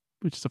leave,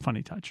 which is a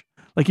funny touch.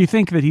 Like, you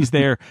think that he's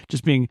there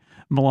just being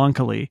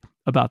melancholy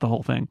about the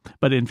whole thing,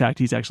 but in fact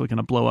he's actually going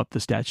to blow up the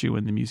statue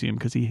in the museum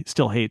because he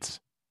still hates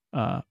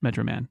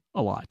Metroman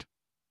a lot.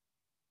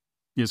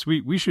 Yes,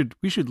 we should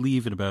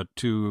leave in about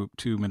 2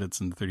 minutes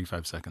and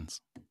 35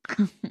 seconds.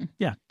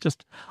 Yeah,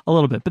 just a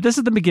little bit. But this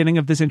is the beginning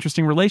of this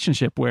interesting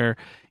relationship where,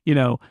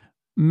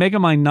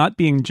 Megamind not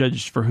being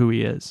judged for who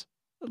he is,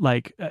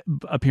 like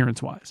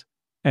appearance wise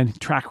and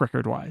track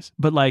record wise,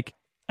 but like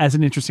as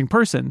an interesting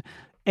person.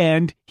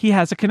 And he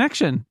has a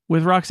connection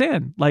with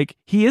Roxanne. Like,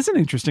 he is an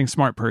interesting,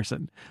 smart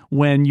person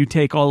when you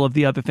take all of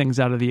the other things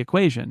out of the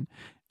equation.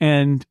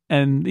 And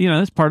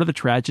it's part of the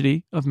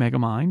tragedy of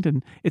Megamind,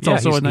 and it's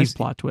also a nice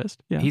plot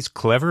twist. Yeah, he's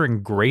clever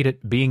and great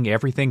at being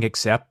everything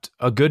except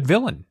a good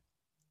villain.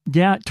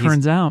 Yeah, it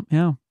turns out,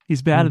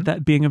 he's bad at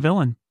that, being a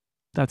villain.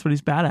 That's what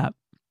he's bad at.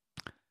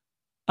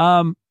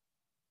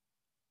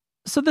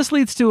 So this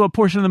leads to a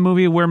portion of the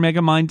movie where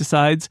Megamind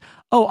decides,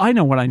 oh, I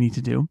know what I need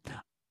to do.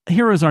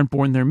 Heroes aren't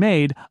born, they're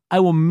made.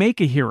 I will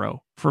make a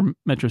hero for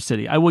Metro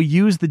City. I will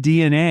use the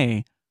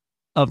DNA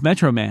of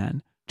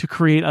Metroman to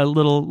create a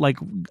little, like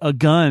a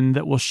gun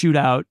that will shoot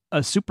out a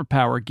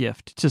superpower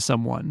gift to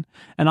someone.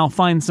 And I'll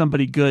find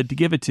somebody good to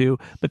give it to,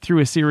 but through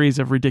a series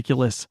of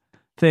ridiculous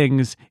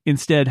things,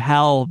 instead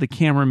Hal, the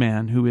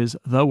cameraman, who is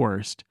the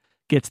worst,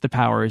 gets the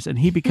powers, and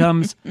he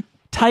becomes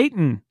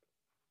Titan,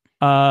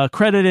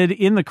 credited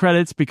in the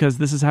credits, because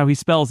this is how he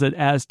spells it,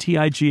 as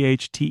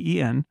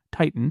Tighten,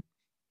 Titan.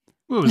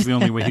 Well, it was the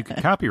only way he could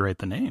copyright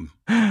the name.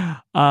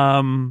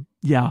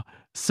 Yeah.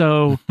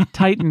 So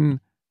Titan,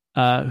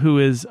 who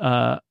is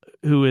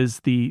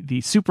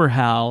the super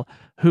Hal,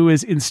 who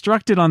is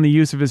instructed on the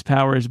use of his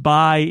powers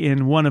by,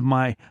 in one of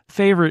my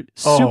favorite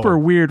super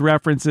weird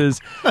references,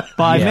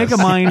 by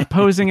Megamind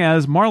posing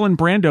as Marlon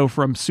Brando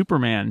from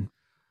Superman.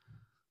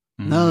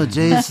 No,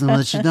 Jason,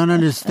 what you don't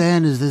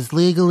understand is it's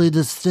legally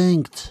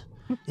distinct.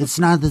 It's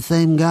not the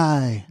same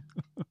guy.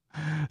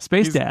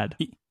 Space Dad.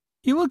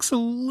 He looks a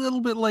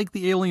little bit like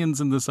the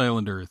aliens in This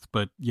Island Earth,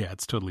 but yeah,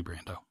 it's totally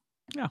Brando.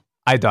 Yeah.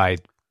 I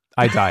died.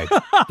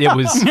 It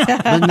was...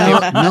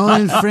 But no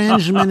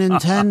infringement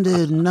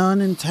intended. None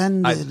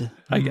intended.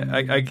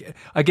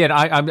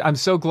 I'm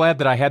so glad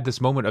that I had this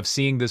moment of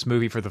seeing this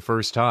movie for the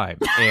first time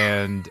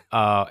and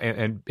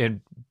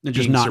just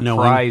being not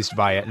surprised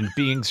by it, and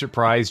being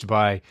surprised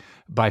by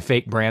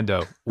fake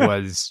Brando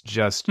was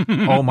just,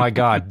 oh my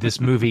God,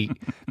 this movie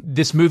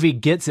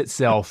gets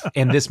itself,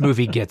 and this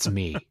movie gets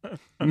me.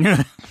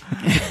 The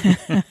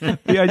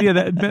idea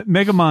that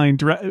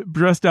Megamind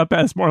dressed up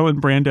as Marlon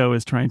Brando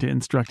is trying to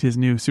instruct his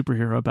new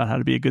superhero about how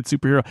to be a good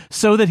superhero,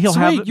 so that he'll be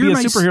a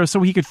superhero,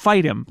 so he could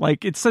fight him.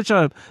 Like, it's such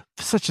a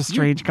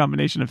strange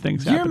combination of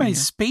things. You're happening my here.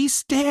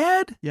 space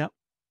dad? Yep.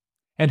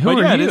 And who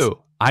are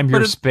you? I'm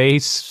your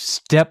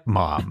space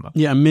stepmom.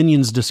 Yeah,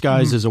 Minions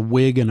disguised as a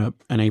wig and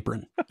an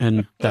apron,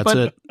 and that's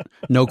it.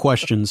 No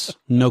questions.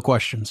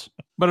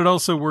 But it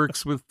also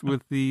works with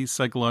the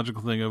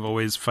psychological thing of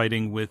always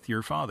fighting with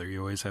your father. You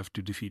always have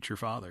to defeat your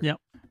father.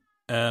 Yep.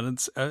 And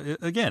it's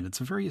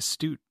it's a very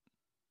astute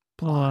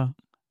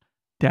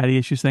daddy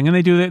issues thing. And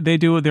they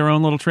do their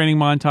own little training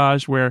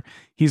montage where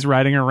he's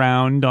riding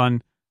around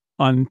on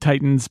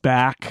Titan's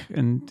back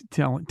and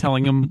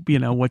telling him,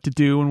 what to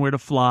do and where to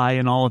fly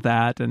and all of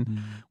that.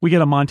 And we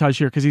get a montage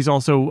here because he's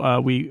also,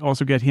 we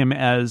also get him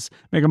as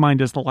Megamind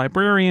as the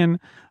librarian,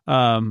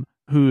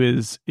 who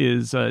is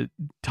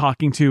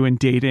talking to and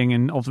dating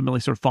and ultimately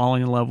sort of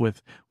falling in love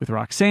with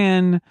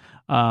Roxanne.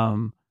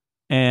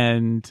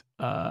 And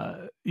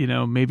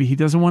maybe he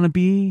doesn't want to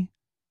be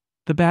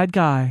the bad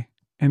guy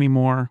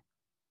anymore.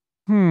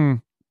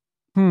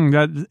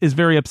 That is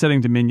very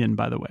upsetting to Minion,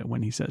 by the way,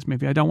 when he says,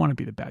 maybe I don't want to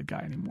be the bad guy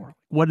anymore.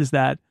 What does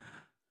that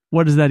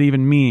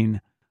even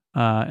mean?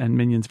 And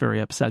Minion's very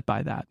upset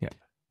by that. Yeah.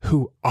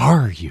 Who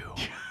are you?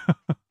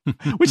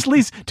 Which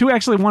leads to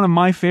actually one of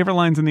my favorite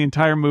lines in the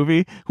entire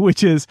movie,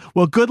 which is,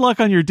 well, good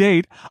luck on your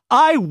date.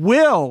 I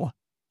will.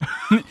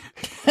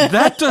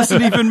 That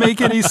doesn't even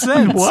make any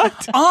sense.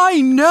 What?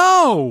 I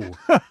know.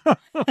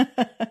 A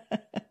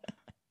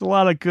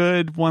lot of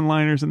good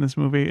one-liners in this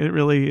movie. It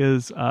really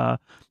is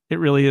It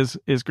really is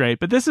great.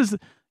 But this is,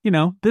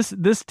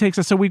 this takes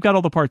us, so we've got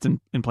all the parts in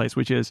place,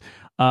 which is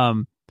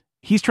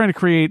he's trying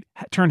to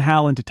turn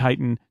Hal into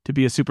Titan to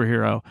be a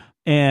superhero.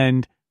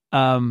 And,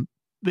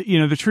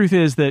 the truth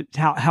is that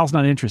Hal's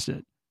not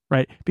interested,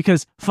 right?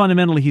 Because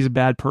fundamentally he's a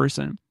bad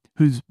person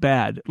who's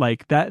bad.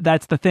 Like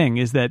that's the thing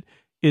is that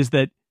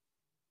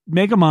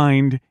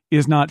Megamind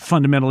is not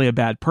fundamentally a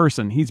bad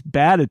person. He's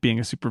bad at being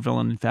a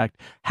supervillain. In fact,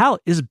 Hal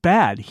is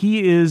bad.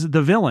 He is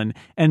the villain.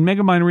 And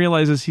Megamind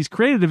realizes he's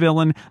created a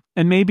villain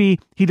and maybe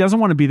he doesn't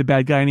want to be the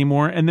bad guy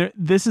anymore. And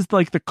this is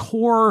like the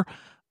core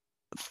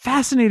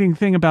fascinating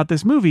thing about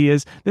this movie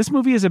is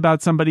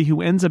about somebody who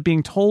ends up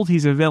being told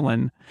he's a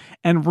villain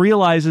and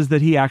realizes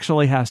that he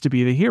actually has to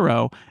be the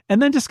hero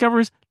and then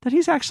discovers that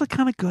he's actually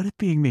kind of good at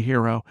being the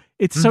hero.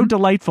 It's so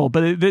delightful,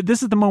 but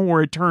this is the moment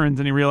where it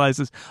turns and he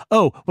realizes,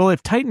 oh, well,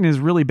 if Titan is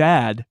really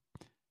bad,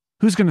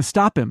 who's going to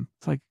stop him?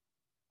 It's like,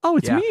 oh,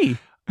 it's me.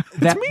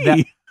 It's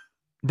me.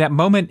 That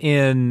moment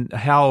in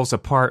Hal's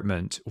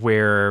apartment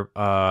where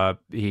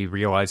he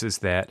realizes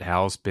that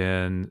Hal's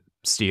been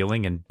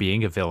stealing and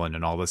being a villain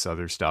and all this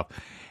other stuff,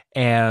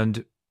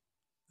 and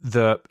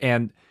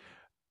Megamind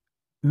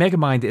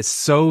is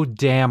so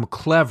damn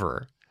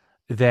clever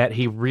that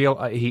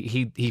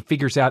he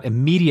figures out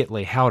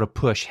immediately how to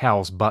push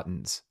Hal's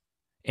buttons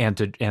and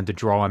to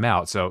draw him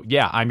out. So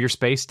yeah, I'm your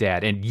space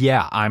dad, and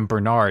yeah, I'm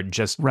Bernard,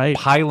 just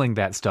piling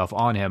that stuff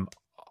on him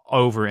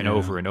over and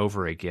over and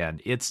over again.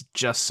 It's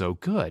just so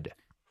good.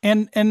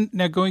 And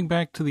now going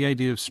back to the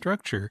idea of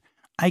structure,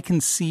 I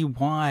can see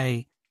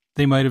why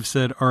they might have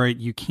said, all right,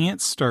 you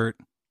can't start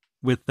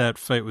with that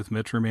fight with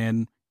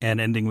Metroman and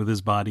ending with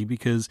his body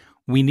because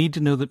we need to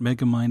know that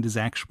Megamind is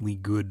actually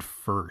good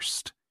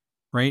first,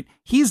 right?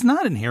 He's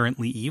not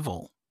inherently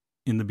evil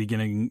in the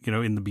beginning,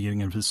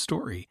 of his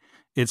story.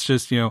 It's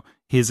just,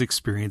 his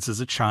experience as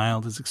a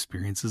child, his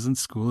experiences in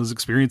school, his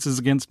experiences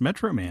against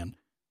Metroman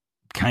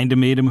kind of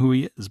made him who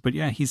he is. But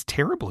yeah, he's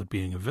terrible at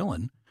being a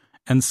villain.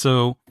 And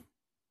so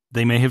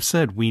they may have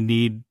said, we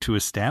need to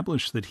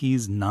establish that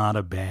he's not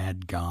a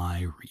bad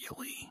guy,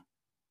 really.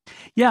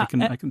 Yeah.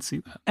 I can see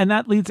that. And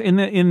that leads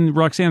in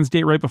Roxanne's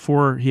date right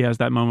before he has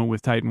that moment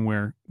with Titan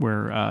where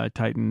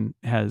Titan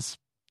has,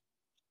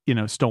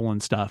 stolen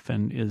stuff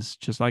and is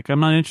just like, I'm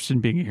not interested in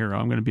being a hero.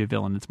 I'm going to be a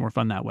villain. It's more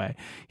fun that way.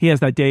 He has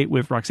that date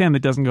with Roxanne that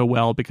doesn't go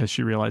well because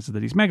she realizes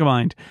that he's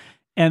Megamind.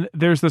 And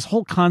there's this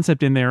whole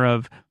concept in there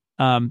of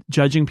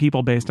judging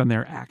people based on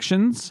their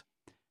actions.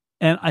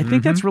 And I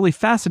think that's really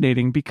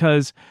fascinating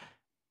because,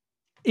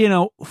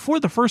 for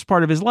the first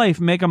part of his life,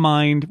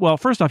 Megamind, well,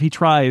 first off, he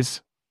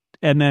tries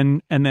and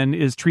then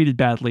is treated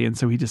badly. And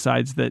so he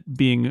decides that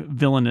being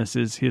villainous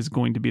is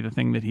going to be the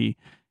thing that he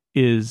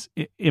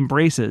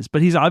embraces.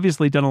 But he's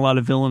obviously done a lot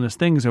of villainous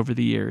things over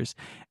the years.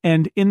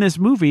 And in this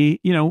movie,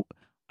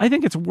 I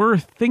think it's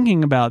worth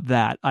thinking about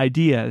that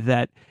idea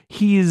that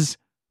he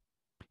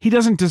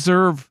doesn't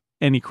deserve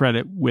any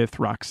credit with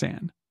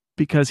Roxanne,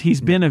 because he's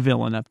been a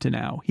villain up to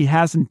now. He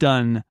hasn't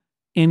done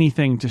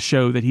anything to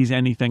show that he's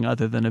anything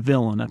other than a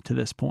villain up to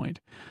this point.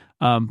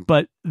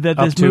 But that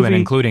up this to movie, and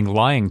including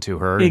lying to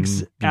her,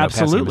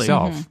 absolutely,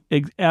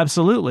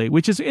 absolutely.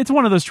 Which is, it's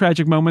one of those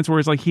tragic moments where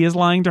it's like he is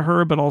lying to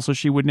her, but also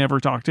she would never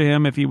talk to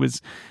him if he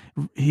was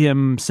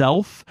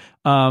himself.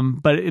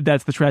 But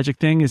that's the tragic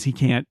thing is he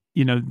can't.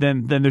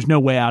 Then there's no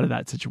way out of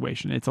that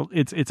situation.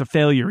 It's a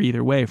failure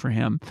either way for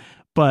him.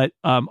 But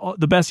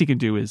the best he can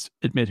do is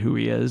admit who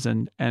he is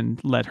and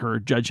let her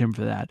judge him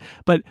for that.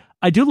 But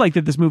I do like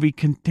that this movie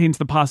contains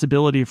the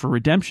possibility for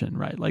redemption,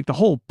 right? Like the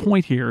whole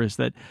point here is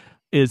that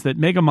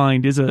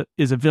Megamind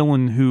is a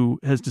villain who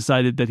has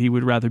decided that he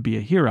would rather be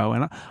a hero,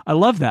 and I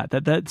love that.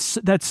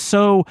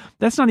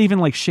 That's not even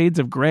like shades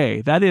of gray.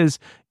 That is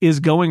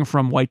going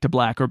from white to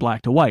black or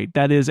black to white.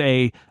 That is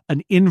an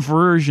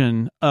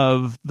inversion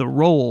of the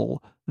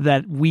role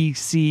that we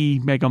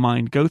see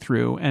Megamind go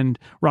through, and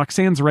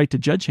Roxanne's right to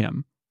judge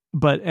him,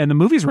 and the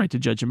movie's right to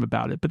judge him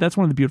about it. But that's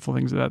one of the beautiful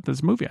things about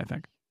this movie, I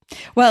think.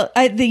 Well,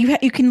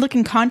 you can look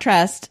in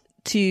contrast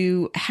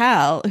to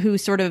Hal, who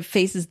sort of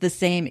faces the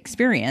same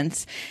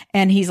experience,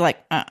 and he's like,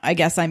 I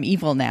guess I'm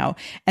evil now.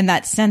 And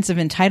that sense of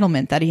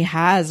entitlement that he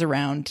has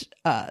around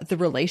the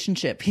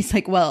relationship, he's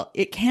like, well,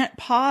 it can't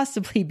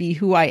possibly be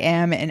who I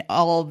am and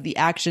all the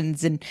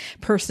actions and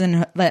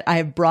person that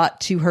I've brought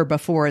to her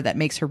before that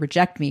makes her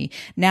reject me.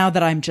 Now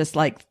that I'm just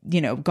like,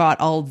 got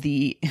all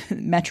the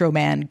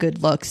Metroman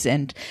good looks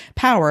and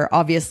power,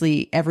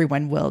 obviously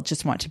everyone will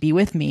just want to be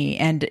with me.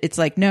 And it's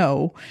like,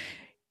 no,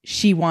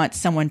 she wants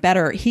someone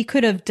better. He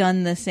could have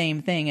done the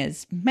same thing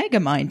as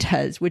Megamind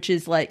does, which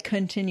is like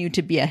continue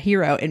to be a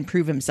hero and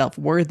prove himself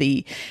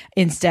worthy.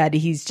 Instead,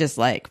 he's just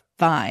like,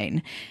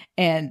 fine.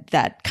 And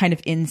that kind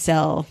of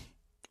incel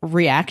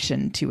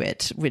reaction to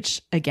it,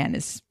 which again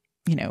is,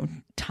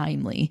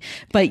 timely.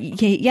 But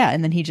yeah,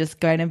 and then he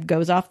just kind of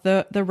goes off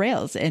the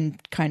rails and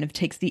kind of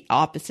takes the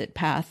opposite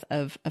path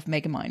of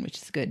Megamind, which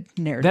is a good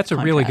narrative. That's a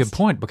really good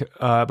point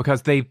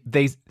because they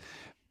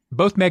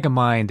both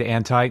Megamind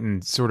and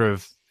Titan sort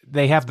of,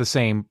 they have the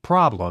same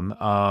problem.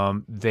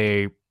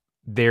 They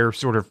they're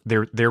sort of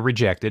they're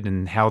rejected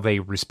and how they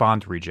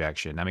respond to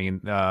rejection. I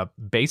mean,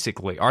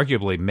 basically,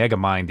 arguably,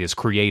 Megamind is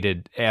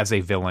created as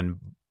a villain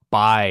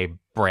by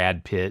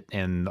Brad Pitt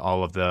and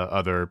all of the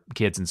other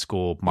kids in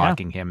school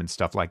mocking him and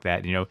stuff like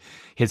that. You know,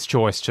 his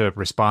choice to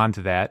respond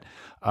to that,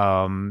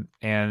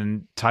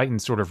 and Titan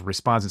sort of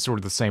responds in sort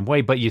of the same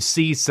way. But you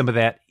see some of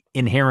that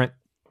inherent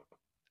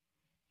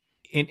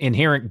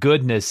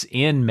goodness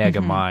in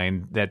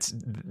Megamind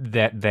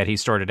that he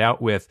started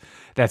out with,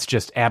 that's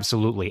just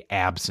absolutely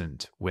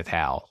absent with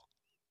Hal.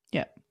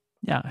 Yeah,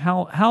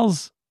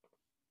 Hal's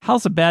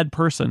a bad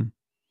person,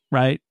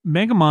 right?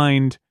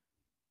 Megamind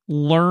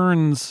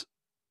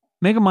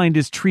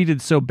is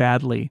treated so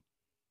badly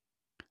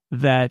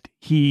that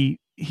he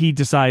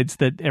decides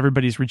that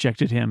everybody's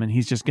rejected him and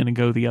he's just going to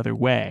go the other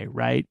way,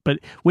 right? But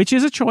which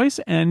is a choice,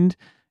 and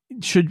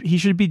he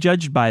should be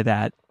judged by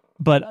that.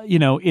 But, you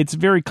know, it's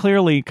very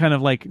clearly kind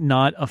of like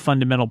not a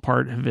fundamental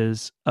part of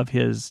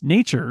his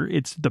nature.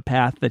 It's the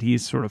path that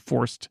he's sort of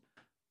forced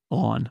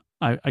on,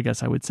 I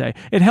guess I would say.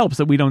 It helps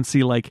that we don't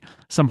see like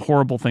some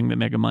horrible thing that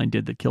Megamind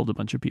did that killed a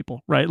bunch of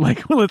people, right?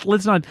 Like,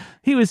 let's not,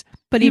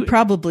 But he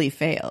probably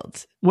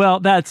failed.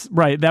 Well, that's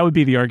right. That would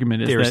be the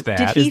argument. There's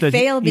that. Did he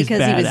fail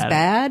because he was at it.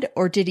 bad,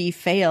 or did he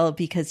fail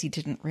because he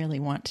didn't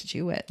really want to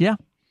do it? Yeah.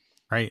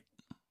 Right.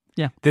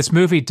 Yeah. This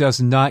movie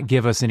does not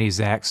give us any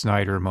Zack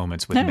Snyder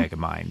moments with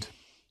Megamind.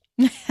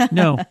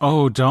 No.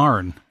 Oh,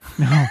 darn.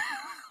 No.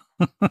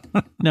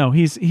 No,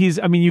 he's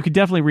I mean, you could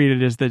definitely read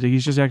it as that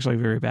he's just actually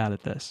very bad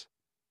at this.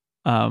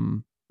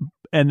 And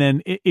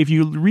then if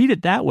you read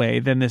it that way,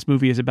 then this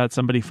movie is about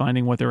somebody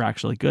finding what they're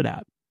actually good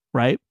at,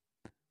 right?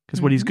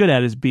 Because what he's good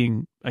at is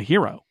being a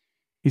hero.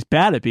 He's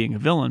bad at being a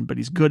villain, but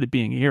he's good at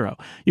being a hero.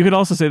 You could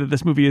also say that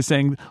this movie is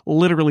saying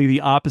literally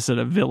the opposite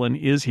of villain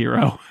is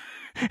hero.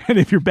 And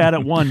if you're bad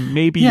at one,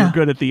 maybe you're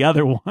good at the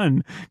other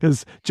one.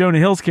 Because Jonah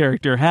Hill's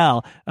character,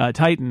 Hal,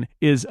 Titan,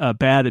 is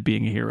bad at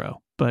being a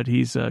hero, but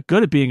he's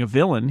good at being a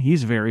villain.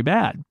 He's very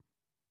bad.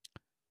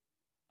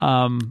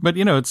 But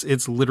you know,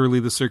 it's literally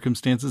the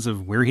circumstances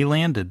of where he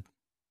landed,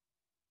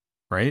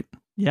 right?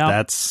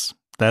 Yeah,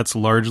 that's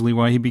largely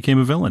why he became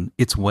a villain.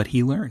 It's what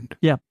he learned.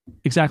 Yeah,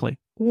 exactly.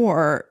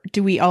 Or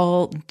do we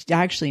all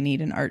actually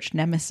need an arch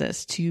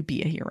nemesis to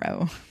be a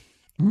hero?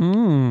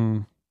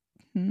 Mm-hmm.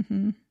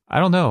 I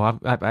don't know.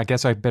 I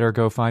guess I better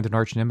go find an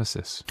arch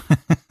nemesis.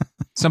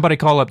 Somebody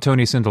call up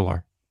Tony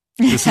Sindelar.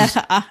 This is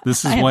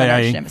why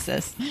arch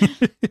nemesis.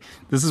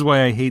 This is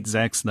why I hate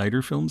Zack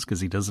Snyder films, because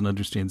he doesn't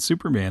understand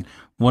Superman.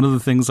 One of the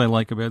things I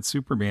like about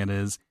Superman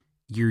is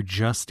you're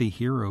just a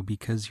hero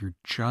because you're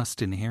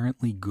just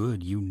inherently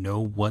good. You know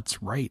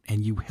what's right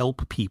and you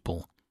help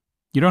people.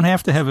 You don't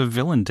have to have a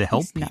villain to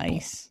help people.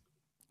 Nice.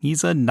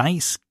 He's a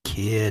nice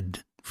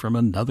kid from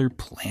another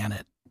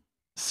planet.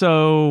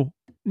 So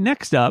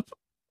next up,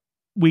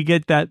 we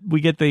get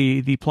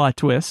the plot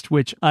twist,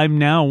 which I'm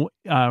now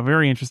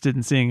very interested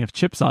in seeing if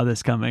Chip saw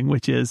this coming,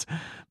 which is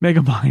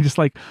Megamind is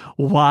like,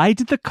 why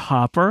did the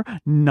copper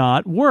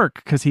not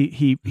work? Because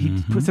he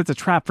sets a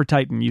trap for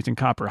Titan using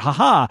copper.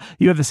 Haha,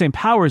 you have the same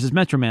powers as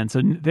Metroman,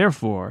 so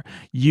therefore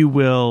you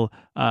will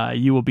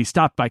be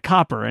stopped by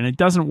copper, and it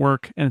doesn't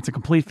work, and it's a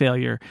complete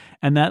failure,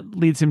 and that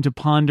leads him to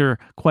ponder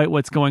quite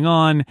what's going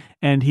on,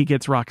 and he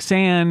gets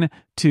Roxanne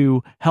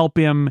to help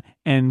him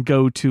and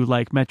go to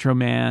like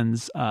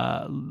Metroman's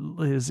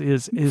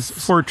his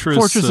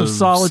fortress of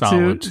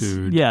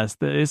solitude. Yes,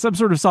 some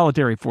sort of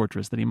solitary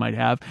fortress that he might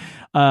have,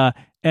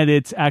 and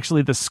it's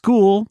actually the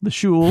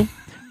shul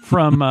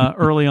from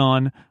early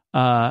on.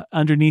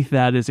 Underneath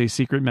that is a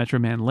secret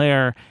Metroman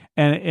lair,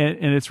 and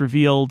it's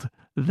revealed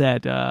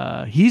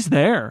that he's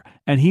there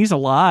and he's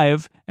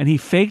alive, and he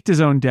faked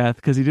his own death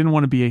because he didn't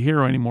want to be a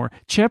hero anymore.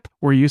 Chip,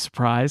 were you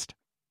surprised?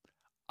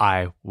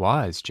 I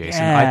was,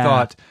 Jason.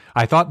 Yeah.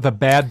 I thought the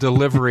bad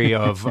delivery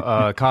of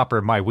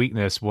Copper, my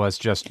weakness, was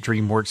just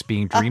DreamWorks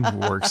being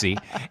DreamWorksy.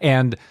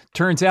 And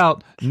turns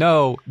out,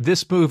 no,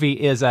 this movie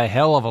is a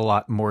hell of a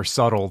lot more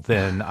subtle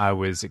than I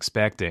was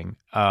expecting,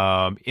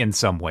 in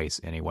some ways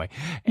anyway.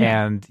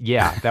 And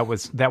yeah, that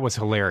was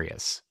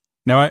hilarious.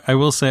 Now, I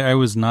will say I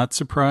was not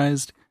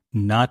surprised,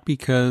 not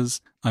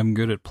because I'm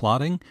good at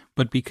plotting,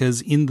 but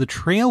because in the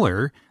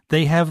trailer,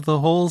 they have the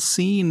whole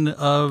scene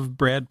of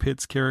Brad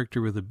Pitt's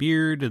character with a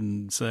beard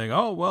and saying,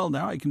 oh, well,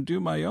 now I can do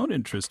my own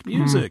interest,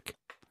 music.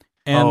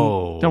 And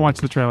don't watch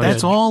the trailer.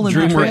 That's all in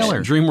the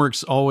trailer.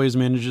 DreamWorks always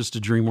manages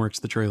to DreamWorks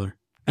the trailer.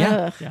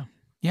 Yeah.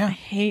 Yeah. I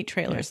hate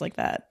trailers like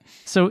that.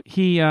 So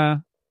he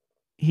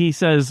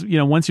says, you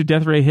know, once your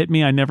death ray hit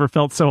me, I never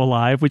felt so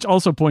alive, which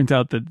also points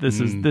out that this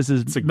is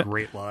it's a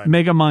great line.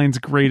 Megamind's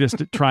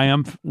greatest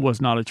triumph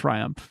was not a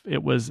triumph.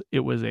 It was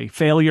a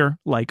failure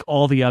like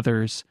all the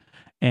others.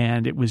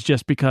 And it was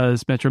just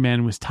because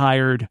Metroman was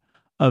tired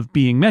of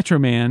being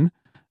Metroman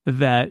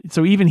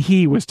so even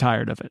he was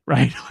tired of it,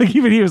 right? Like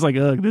even he was like,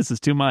 ugh, this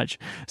is too much.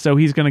 So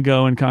he's going to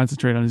go and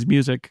concentrate on his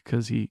music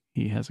because he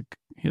has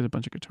a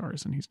bunch of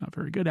guitars and he's not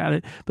very good at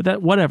it, but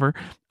that whatever.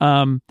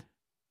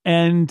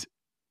 And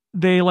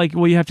they like,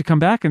 well, you have to come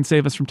back and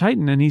save us from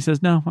Titan. And he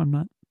says, no, I'm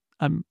not.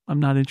 I'm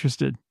not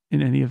interested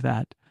in any of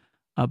that.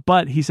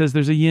 But he says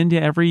there's a yin to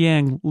every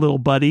yang, little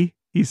buddy.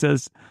 He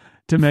says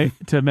to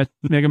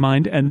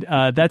Megamind,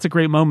 and that's a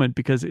great moment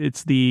because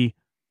it's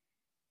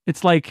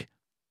like,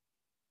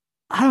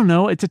 I don't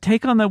know, it's a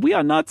take on that we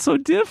are not so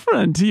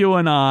different, you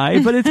and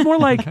I, but it's more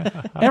like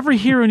every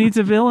hero needs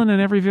a villain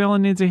and every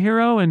villain needs a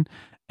hero, and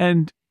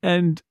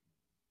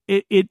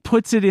it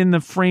puts it in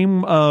the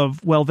frame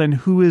of, well, then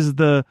who is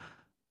the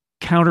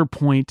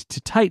counterpoint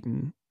to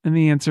Titan? And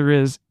the answer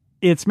is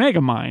it's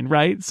Megamind,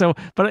 right? So,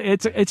 but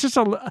it's just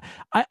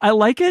I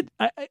like it,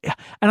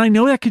 and I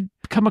know that could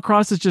come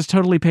across as just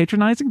totally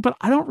patronizing, but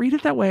I don't read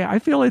it that way. I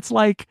feel it's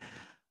like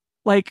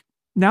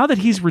now that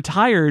he's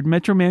retired,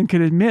 Metroman could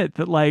admit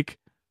that like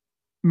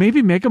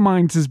maybe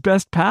Megamind's his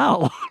best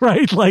pal,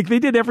 right? Like they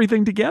did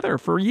everything together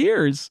for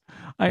years.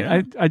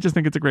 I just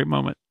think it's a great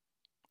moment.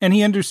 And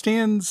he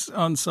understands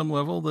on some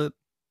level that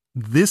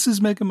this is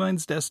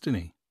Megamind's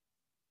destiny.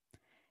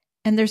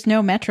 And there's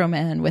no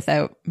Metroman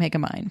without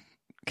Megamind.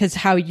 Because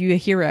how you a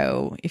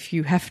hero if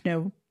you have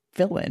no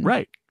villain,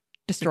 right?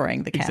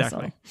 Destroying the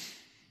castle.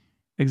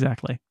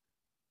 Exactly.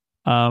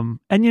 And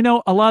you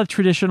know, a lot of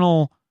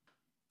traditional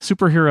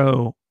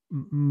superhero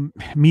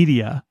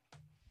media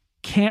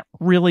can't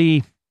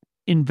really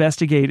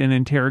investigate and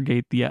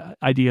interrogate the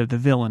idea of the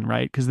villain,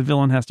 right? Because the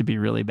villain has to be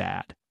really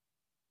bad.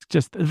 It's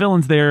just the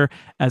villain's there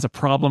as a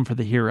problem for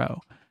the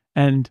hero.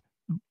 And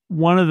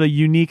one of the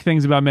unique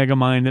things about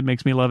Megamind that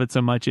makes me love it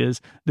so much is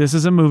this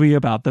is a movie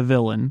about the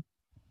villain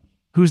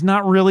who's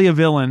not really a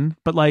villain,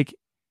 but like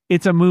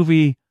it's a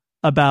movie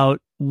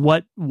about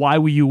why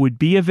you would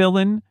be a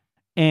villain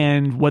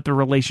and what the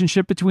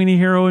relationship between a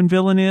hero and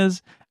villain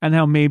is, and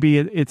how maybe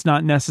it's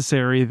not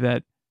necessary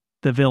that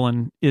the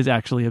villain is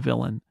actually a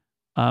villain.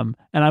 And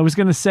I was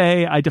going to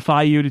say, I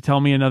defy you to tell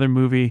me another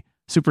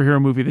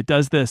superhero movie that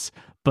does this,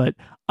 but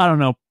I don't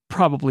know,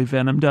 probably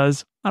Venom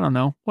does. I don't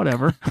know,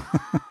 whatever.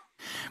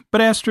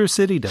 But Astro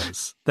City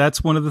does.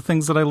 That's one of the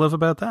things that I love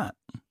about that.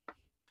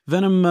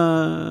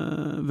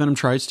 Venom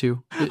tries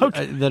to.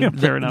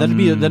 Fair enough.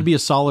 That'd be a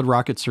solid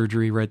rocket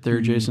surgery right there,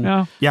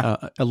 Jason. Yeah.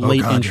 A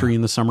late entry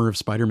in the summer of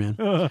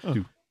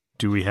Spider-Man.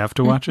 Do we have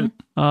to watch it?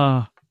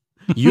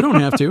 You don't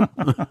have to.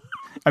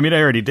 I mean,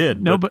 I already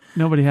did. No, but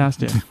nobody has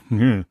to.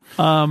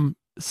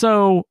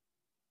 So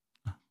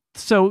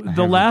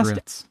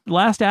the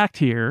last act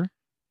here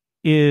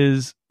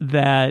is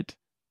that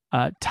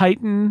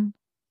Titan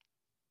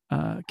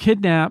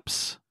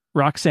kidnaps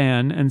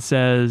Roxanne and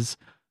says,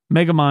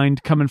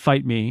 Megamind, come and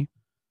fight me.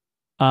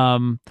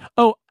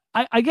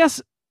 I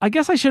guess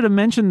I should have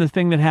mentioned the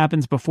thing that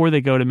happens before they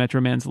go to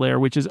Metroman's lair,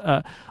 which is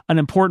an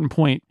important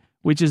point,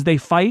 which is they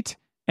fight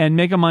and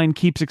Megamind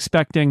keeps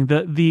expecting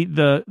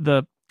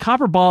the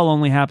copper ball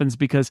only happens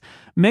because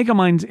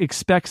Megamind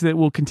expects that it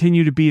will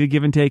continue to be the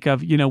give and take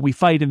of, you know, we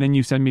fight and then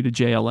you send me to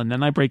jail and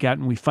then I break out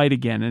and we fight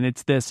again. And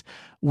it's this,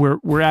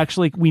 we're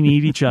actually, we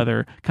need each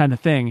other kind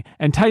of thing.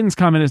 And Titan's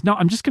comment is, no,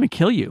 I'm just going to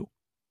kill you.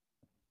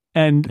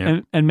 And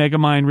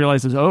Megamind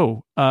realizes,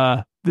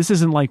 this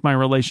isn't like my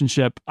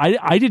relationship.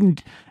 I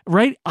didn't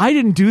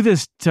do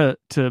this to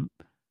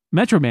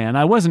Metroman.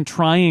 I wasn't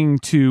trying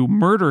to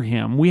murder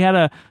him. We had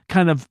a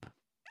kind of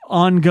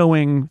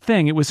ongoing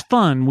thing. It was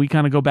fun. We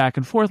kind of go back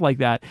and forth like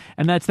that.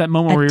 And that's that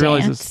moment where he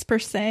realizes, per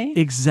se.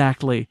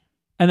 Exactly.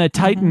 And that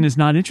Titan is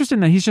not interested in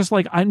that. He's just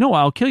like, I know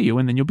I'll kill you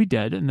and then you'll be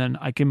dead and then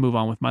I can move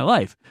on with my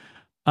life.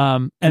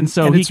 And it's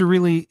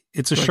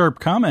a sharp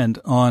comment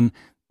on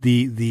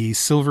the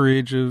silver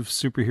age of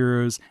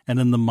superheroes and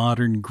then the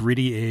modern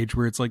gritty age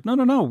where it's like, no,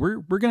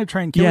 we're going to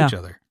try and kill each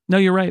other. No,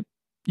 you're right.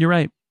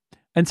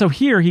 And so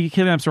here he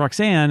kidnaps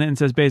Roxanne and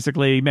says,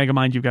 basically,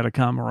 Megamind, you've got to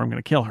come or I'm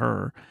going to kill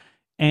her.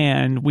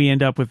 And we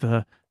end up with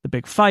the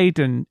big fight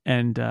and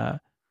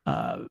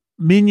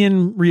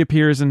Minion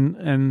reappears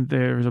and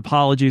there's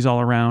apologies all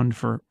around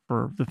for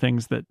the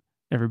things that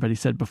everybody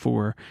said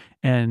before.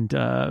 And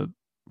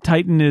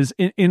Titan is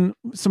in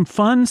some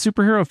fun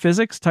superhero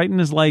physics. Titan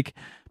is like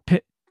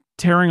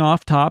tearing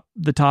off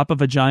the top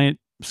of a giant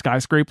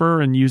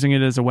skyscraper and using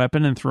it as a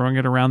weapon and throwing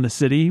it around the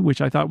city,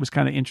 which I thought was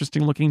kind of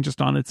interesting looking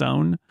just on its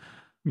own.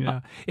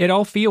 Yeah, it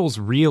all feels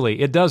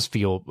it does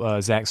feel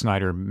Zack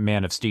Snyder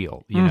Man of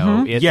Steel. You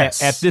know,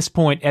 yes. At this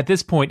point,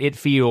 it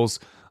feels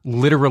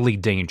literally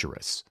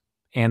dangerous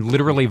and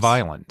literally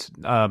violent,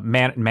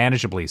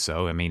 manageably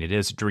so. I mean, it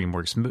is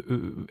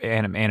DreamWorks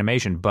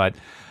animation, but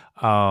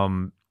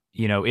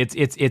you know,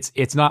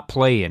 it's not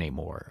play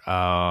anymore.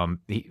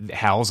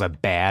 Hal's a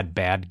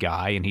bad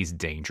guy, and he's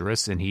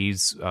dangerous, and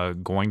he's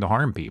going to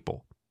harm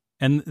people.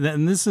 And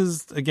this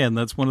is, again,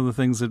 that's one of the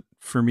things that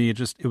for me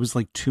it was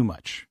like too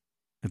much.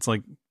 It's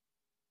like,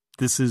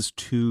 this is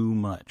too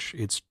much.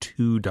 It's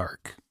too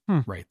dark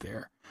right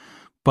there.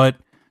 But,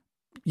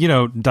 you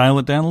know, dial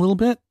it down a little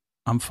bit.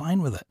 I'm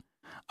fine with it.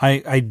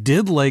 I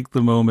did like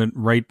the moment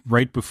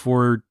right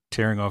before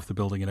tearing off the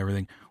building and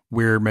everything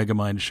where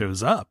Megamind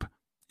shows up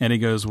and he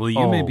goes, well,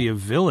 you may be a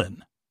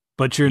villain,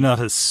 but you're not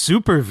a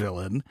super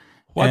villain.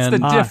 What's the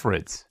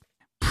difference?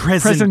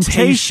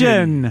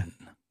 Presentation.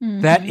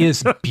 That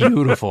is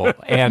beautiful,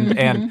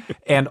 and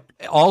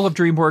all of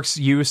DreamWorks'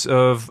 use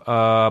of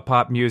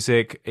pop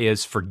music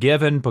is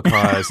forgiven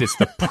because it's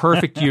the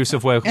perfect use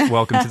of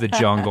Welcome to the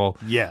Jungle.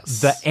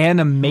 Yes, the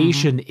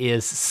animation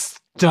is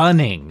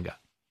stunning.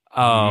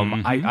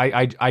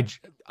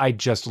 I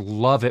just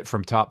love it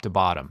from top to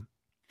bottom.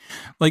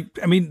 Like,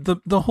 I mean,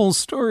 the whole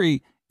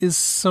story is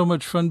so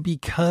much fun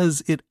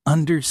because it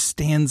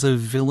understands a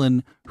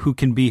villain who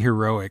can be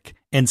heroic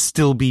and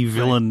still be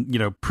villain. You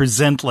know,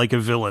 present like a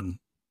villain.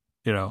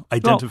 You know,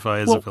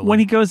 identify as a villain. When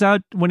he goes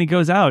out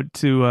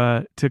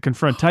to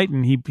confront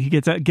Titan, he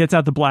gets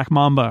out the black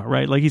mamba,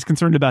 right? Like he's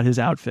concerned about his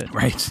outfit.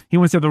 Right. He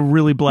wants to have the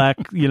really black,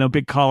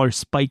 big collar,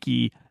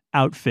 spiky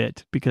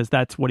outfit because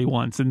that's what he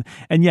wants. And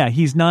yeah,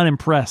 he's not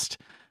impressed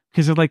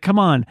because they're like, come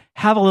on,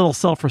 have a little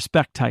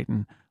self-respect,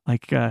 Titan.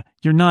 Like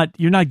you're not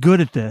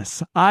good at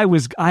this. I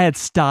had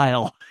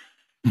style.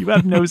 You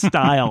have no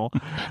style.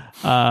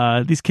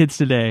 These kids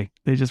today,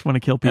 they just want to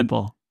kill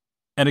people.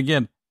 And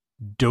again,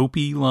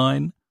 dopey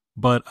line.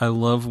 But I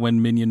love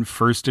when Minion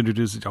first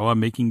introduces it. Oh, I'm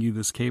making you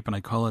this cape, and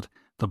I call it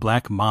the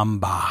Black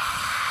Mamba.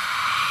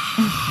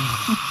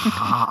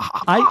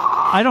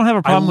 I don't have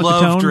a problem with the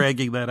tone. I love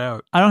dragging that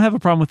out. I don't have a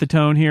problem with the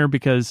tone here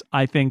because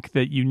I think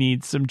that you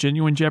need some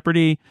genuine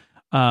jeopardy.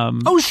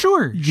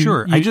 Sure.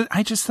 I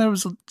just thought it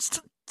was a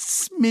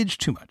smidge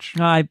too much.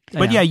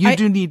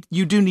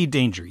 You do need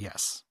danger.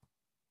 Yes.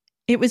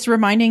 It was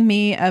reminding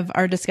me of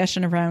our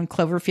discussion around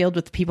Cloverfield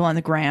with the people on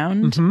the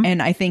ground. Mm-hmm.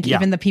 And I think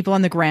even the people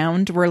on the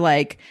ground were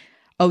like,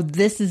 oh,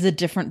 this is a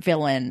different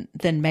villain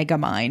than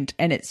Megamind.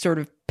 And it sort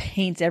of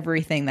paints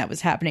everything that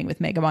was happening with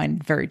Megamind in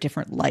very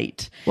different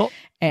light. Well,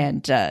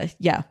 and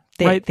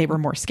they were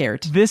more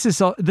scared. This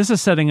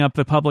is setting up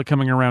the public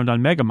coming around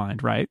on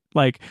Megamind, right?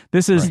 Like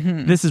this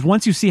is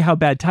once you see how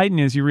bad Titan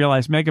is, you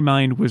realize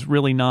Megamind was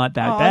really not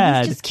that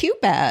bad. He's just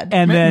cute bad.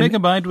 And then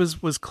Megamind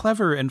was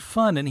clever and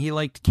fun, and he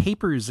liked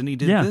capers, and he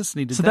did this and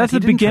he did that. So that's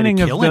the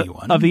beginning of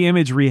the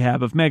image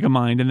rehab of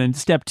Megamind, and then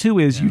step 2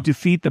 is you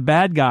defeat the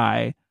bad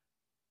guy.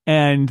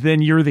 And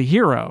then you're the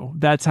hero.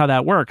 That's how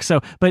that works.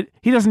 So, but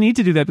he doesn't need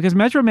to do that because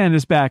Metroman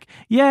is back.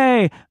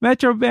 Yay!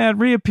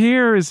 Metroman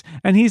reappears,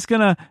 and he's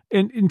gonna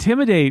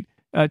intimidate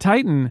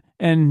Titan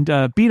and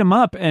beat him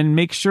up and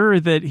make sure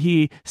that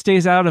he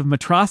stays out of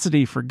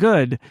Metrocity for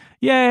good.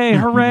 Yay!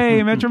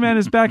 Hooray! Metroman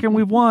is back, and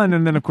we've won.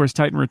 And then, of course,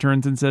 Titan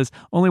returns and says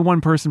only one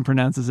person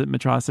pronounces it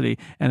Metrocity,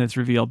 and it's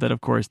revealed that,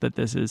 of course, that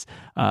this is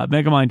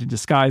Megamind in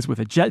disguise with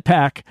a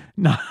jetpack,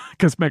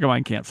 because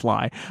Megamind can't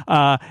fly,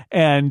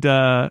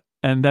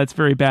 and that's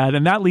very bad.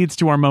 And that leads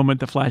to our moment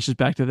that flashes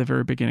back to the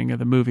very beginning of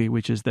the movie,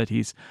 which is that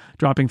he's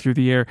dropping through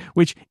the air,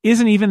 which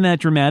isn't even that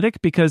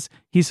dramatic because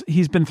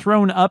he's been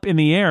thrown up in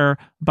the air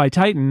by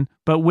Titan,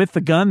 but with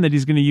the gun that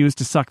he's going to use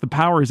to suck the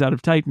powers out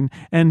of Titan.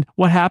 And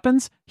what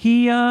happens?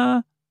 He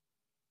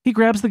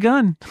grabs the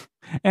gun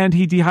and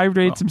he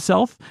dehydrates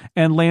himself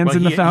and lands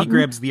in the fountain. He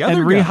grabs the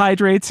other and gun.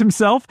 Rehydrates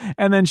himself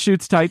and then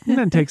shoots Titan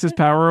and takes his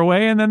power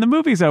away, and then the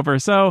movie's over.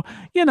 So,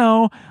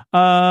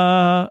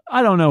 I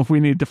don't know if we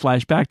need to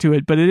flash back to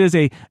it, but it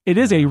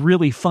is a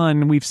really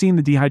fun. We've seen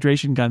the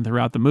dehydration gun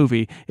throughout the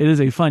movie. It is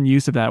a fun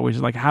use of that, which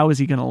is like, how is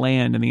he going to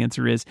land? And the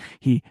answer is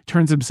he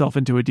turns himself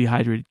into a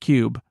dehydrated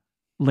cube,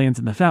 lands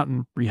in the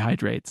fountain,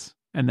 rehydrates,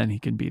 and then he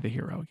can be the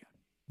hero again.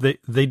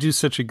 They do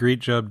such a great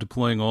job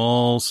deploying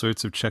all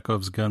sorts of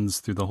Chekhov's guns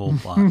through the whole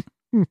plot.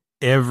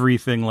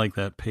 Everything like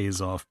that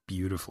pays off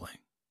beautifully.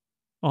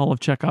 All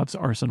of Chekhov's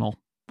arsenal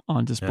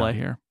on display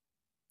here.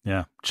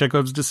 Yeah,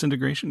 Chekhov's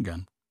disintegration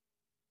gun.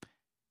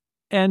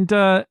 And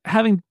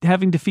having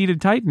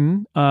defeated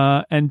Titan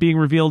and being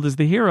revealed as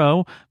the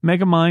hero,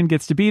 Megamind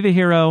gets to be the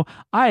hero.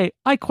 I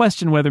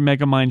question whether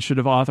Megamind should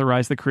have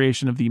authorized the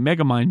creation of the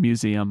Megamind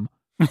Museum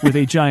with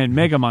a giant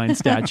Megamind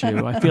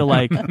statue. I feel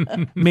like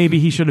maybe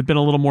he should have been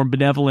a little more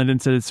benevolent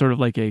and said it's sort of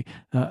like a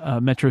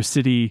Metro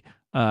City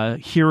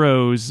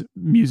heroes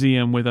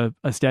museum with a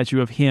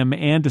statue of him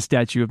and a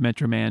statue of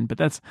Metroman, but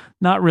that's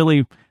not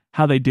really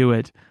how they do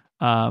it.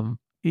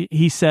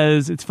 He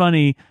says, it's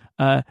funny,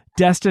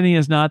 destiny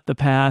is not the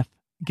path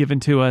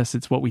given to us,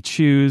 it's what we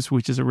choose,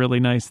 which is a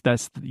really nice,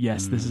 this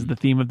is the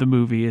theme of the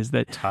movie, is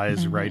that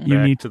ties right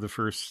back to the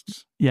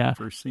first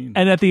scene.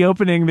 And at the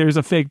opening there's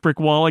a fake brick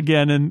wall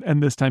again,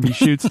 and this time he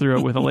shoots through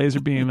it with a laser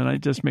beam, and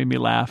it just made me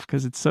laugh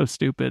because it's so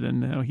stupid,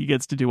 and he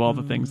gets to do all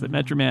the things that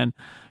Metroman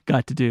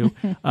got to do.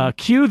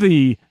 Cue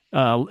the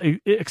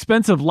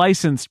expensive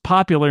licensed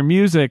popular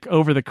music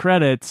over the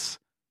credits.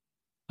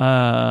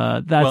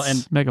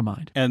 That's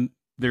Megamind. And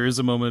there is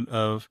a moment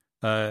of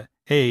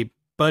hey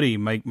buddy,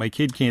 my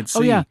kid can't see.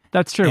 Oh yeah,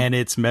 that's true. And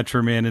it's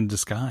Metroman in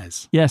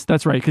disguise. Yes,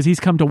 that's right, because he's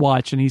come to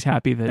watch and he's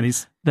happy that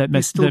he's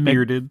still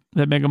bearded.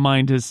 That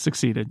Megamind has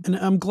succeeded. And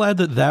I'm glad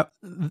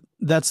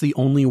that's the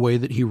only way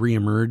that he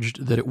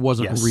reemerged, that it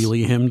wasn't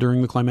really him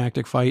during the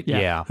climactic fight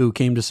who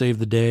came to save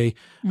the day.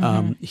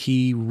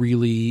 He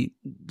really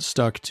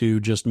stuck to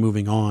just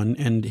moving on,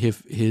 and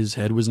if his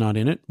head was not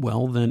in it,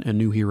 well, then a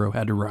new hero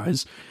had to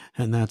rise.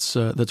 And that's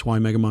why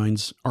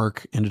Megamind's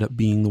arc ended up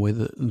being the way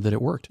that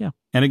it worked. Yeah.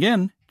 And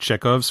again,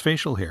 Chekhov's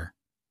facial hair,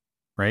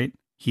 right?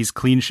 he's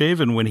clean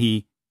shaven when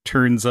he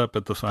turns up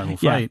at the final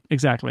fight. Yeah,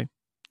 exactly.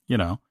 You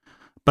know,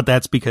 but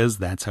that's because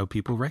that's how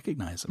people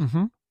recognize him.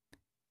 Mm-hmm.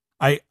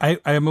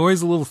 I'm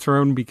always a little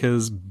thrown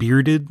because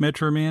bearded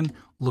Metroman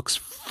looks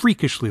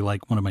freakishly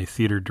like one of my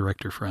theater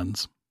director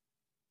friends.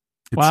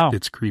 Wow.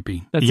 It's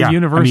creepy. That's a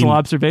universal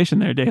observation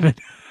there, David.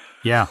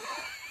 Yeah.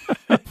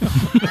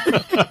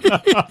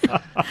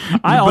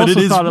 I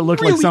also thought it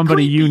looked like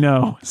somebody creepy. You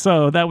know.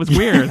 So that was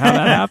weird how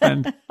that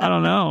happened. I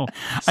don't know.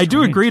 Strange. I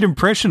do a great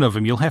impression of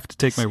him. You'll have to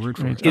take my word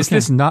for it. Is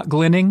this not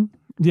Glenning?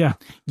 Yeah.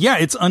 Yeah,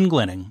 it's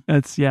unglenning.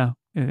 It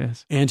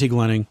is.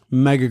 Anti-Glenning.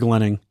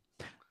 Mega-Glenning.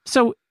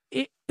 So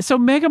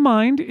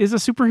Megamind is a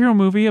superhero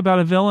movie about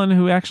a villain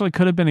who actually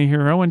could have been a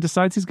hero and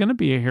decides he's going to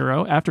be a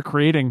hero after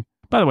creating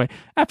the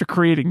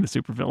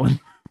supervillain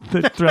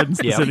that threatens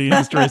the city and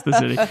destroys the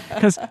city.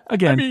 Because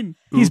again,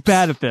 he's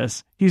bad at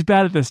this. He's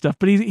bad at this stuff,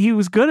 but he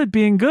was good at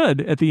being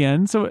good at the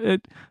end. So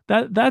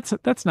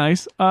that's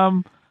nice.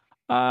 And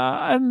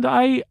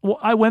I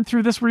went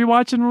through this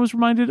rewatch and was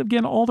reminded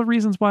again all the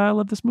reasons why I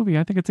love this movie.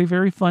 I think it's a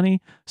very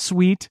funny,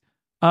 sweet,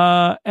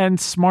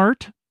 and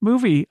smart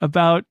movie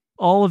about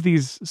all of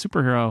these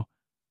superhero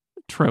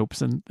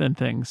tropes and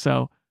things.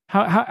 So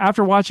how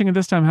after watching it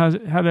this time, how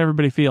did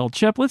everybody feel?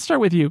 Chip, let's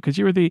start with you because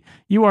you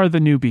are the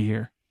newbie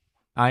here.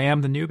 I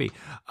am the newbie.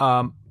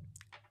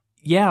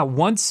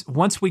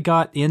 Once we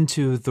got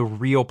into the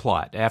real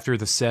plot, after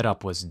the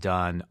setup was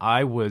done,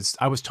 I was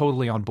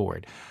totally on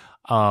board.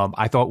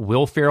 I thought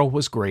Will Ferrell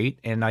was great,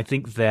 and I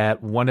think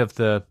that one of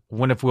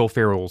Will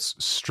Ferrell's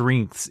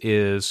strengths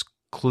is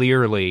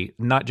clearly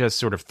not just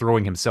sort of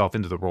throwing himself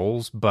into the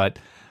roles, but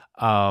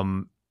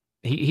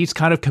he's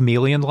kind of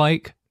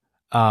chameleon-like.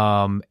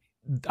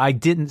 I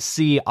didn't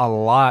see a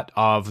lot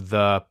of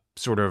the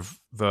sort of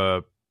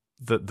the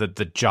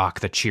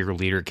jock, the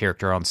cheerleader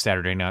character on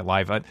Saturday Night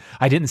Live.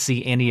 I didn't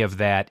see any of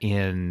that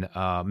in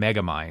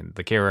Megamind,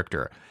 the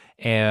character,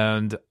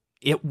 and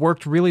it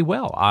worked really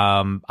well.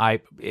 All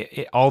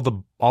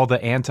the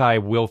anti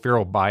Will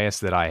Ferrell bias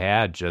that I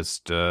had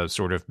just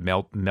sort of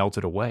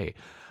melted away.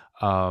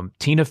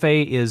 Tina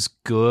Fey is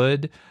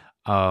good.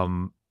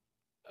 The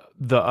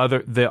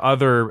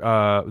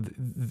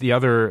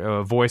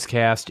other voice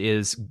cast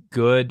is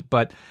good,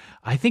 but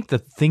I think the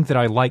thing that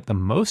I like the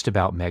most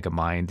about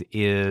Megamind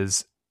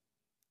is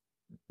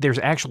there's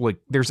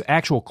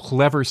actual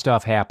clever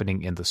stuff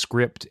happening in the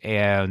script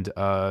and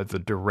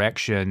the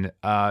direction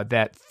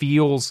that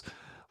feels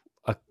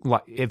a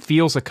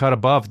cut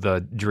above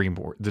the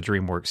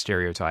Dreamworks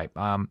stereotype.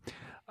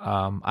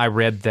 I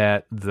read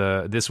that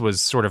this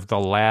was sort of the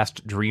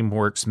last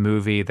Dreamworks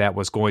movie that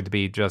was going to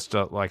be just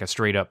like a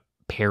straight up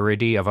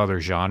parody of other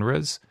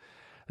genres.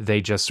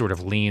 They just sort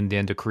of leaned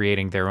into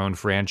creating their own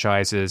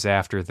franchises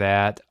after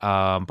that,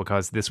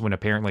 because this one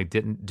apparently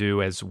didn't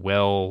do as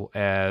well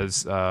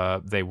as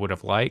they would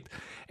have liked,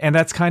 and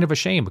that's kind of a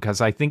shame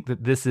because I think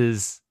that this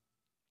is,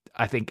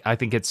 I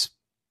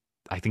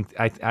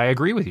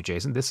agree with you,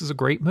 Jason. This is a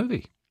great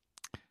movie.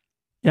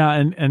 Yeah,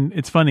 and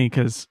it's funny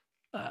because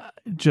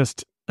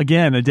just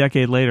again a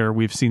decade later,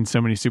 we've seen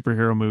so many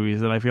superhero movies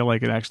that I feel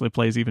like it actually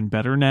plays even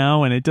better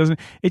now, and it just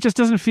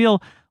doesn't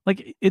feel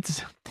like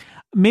it's.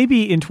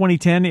 Maybe in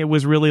 2010, it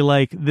was really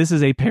like, this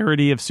is a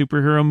parody of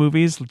superhero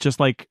movies, just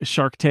like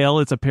Shark Tale,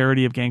 it's a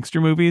parody of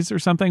gangster movies or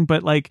something.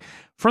 But like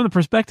from the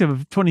perspective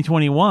of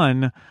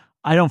 2021,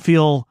 I don't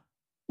feel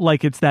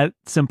like it's that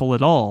simple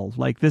at all.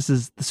 Like the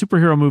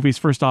superhero movies,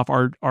 first off,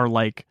 are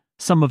like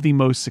some of the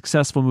most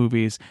successful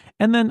movies.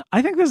 And then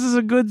I think this is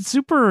a good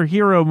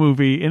superhero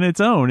movie in its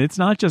own. It's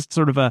not just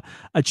sort of a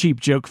cheap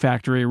joke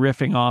factory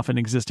riffing off an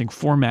existing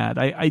format.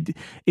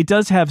 It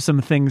does have some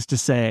things to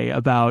say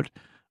about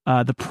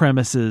the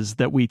premises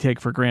that we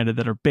take for granted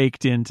that are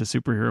baked into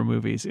superhero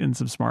movies in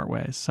some smart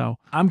ways. So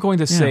I'm going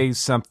to say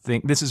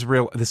something. This is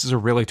a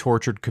really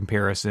tortured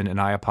comparison,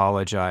 and I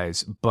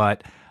apologize,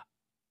 but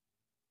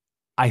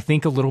I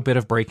think a little bit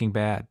of Breaking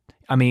Bad.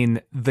 I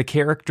mean, the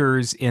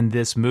characters in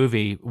this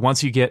movie,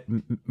 once you get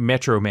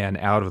Metroman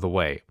out of the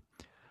way,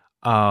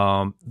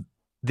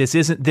 this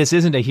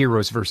isn't a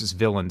heroes versus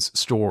villains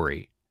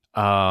story.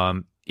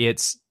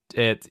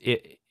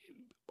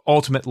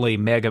 Ultimately,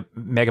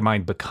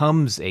 Megamind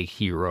becomes a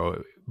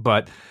hero,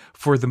 but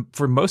for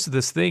most of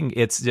this thing,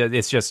 it's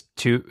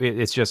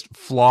just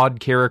flawed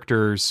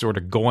characters sort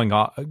of going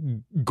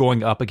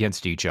up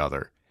against each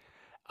other,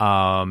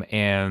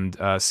 and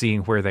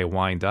seeing where they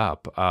wind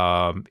up.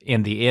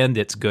 In the end,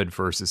 it's good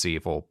versus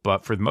evil,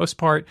 but for the most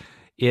part,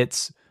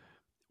 it's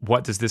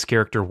what does this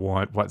character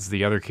want? What does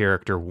the other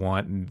character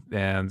want?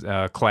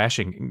 And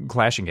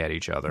clashing at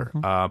each other.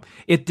 Mm-hmm.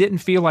 It didn't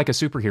feel like a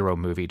superhero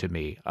movie to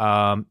me.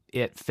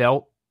 It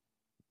felt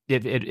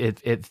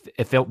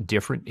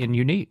different and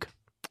unique.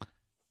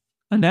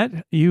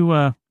 Annette,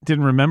 you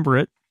didn't remember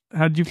it.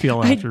 How did you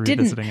feel after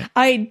revisiting it?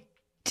 I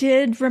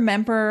did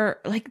remember,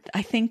 like,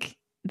 I think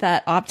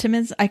that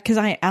optimism, because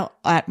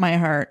at my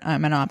heart,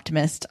 I'm an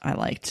optimist. I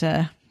like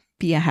to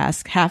be a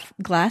half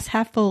glass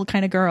half full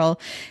kind of girl,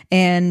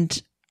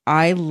 and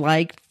I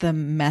liked the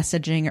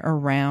messaging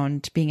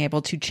around being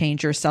able to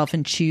change yourself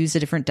and choose a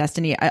different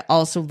destiny. I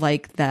also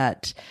like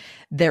that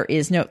there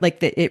is no, like,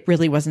 that it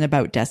really wasn't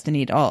about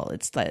destiny at all.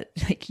 It's that,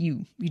 like,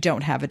 you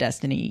don't have a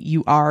destiny.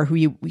 You are who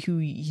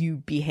you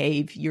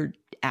behave, your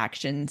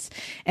actions.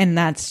 And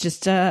that's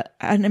just an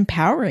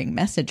empowering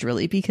message,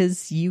 really,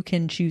 because you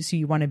can choose who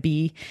you want to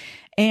be.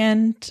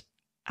 And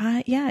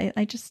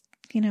I just,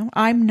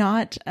 I'm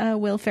not a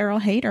Will Ferrell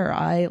hater.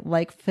 I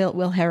like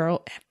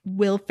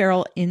Will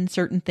Ferrell in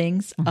certain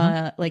things,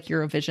 like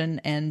Eurovision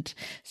and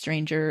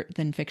Stranger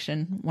Than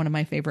Fiction, one of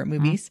my favorite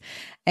movies.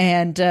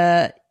 And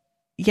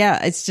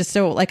it's just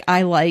so, like,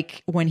 I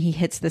like when he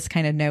hits this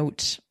kind of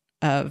note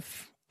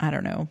of, I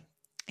don't know,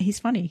 he's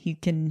funny. He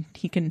can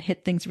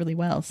hit things really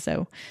well.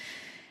 So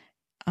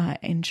I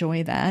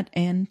enjoy that.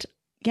 And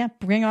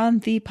bring on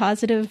the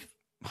positive,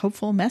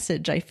 hopeful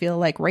message. I feel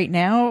like right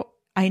now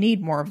I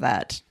need more of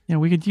that. Yeah,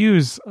 we could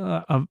use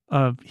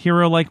a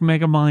hero like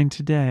Megamind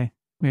today,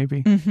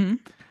 maybe.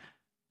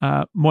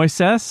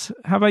 Moises,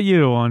 how about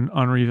you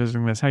on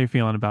revisiting this? How you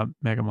feeling about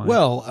Megamind?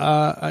 Well,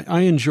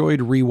 I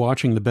enjoyed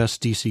rewatching the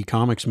best DC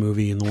Comics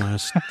movie in the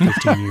last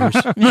 15 years.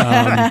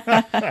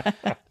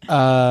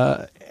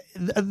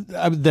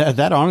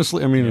 That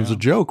honestly, I mean, it was a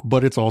joke,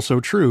 but it's also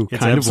true.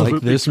 It's kind of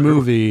like this true.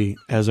 movie,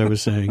 as I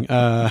was saying.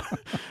 Kind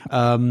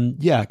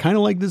of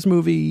like this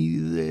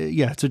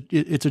movie.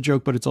 It's a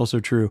joke, but it's also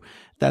true.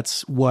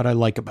 That's what I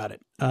like about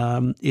it.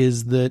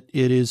 Is that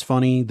it is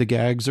funny. The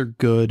gags are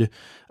good.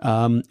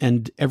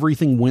 And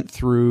everything went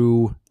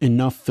through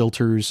enough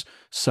filters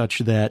such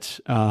that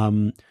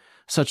none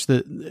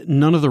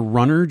of the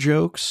runner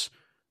jokes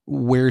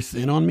wear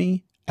thin on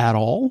me at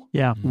all.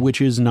 Yeah. Which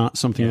is not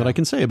something that I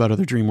can say about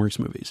other DreamWorks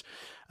movies.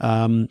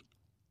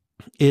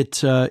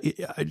 It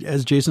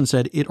as Jason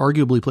said, it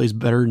arguably plays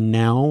better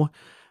now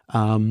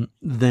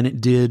than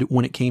it did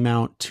when it came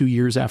out 2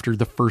 years after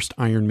the first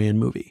Iron Man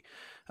movie,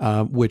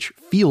 which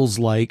feels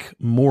like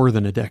more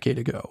than a decade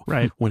ago,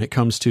 right? When it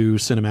comes to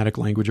cinematic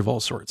language of all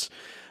sorts.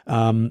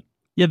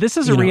 This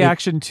is a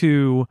reaction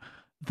to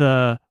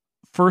the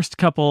first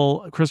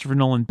couple Christopher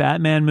Nolan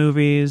Batman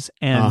movies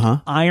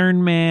and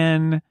Iron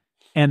Man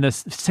and the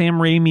Sam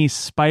Raimi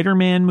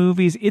Spider-Man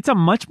movies. It's a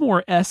much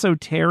more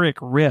esoteric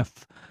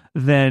riff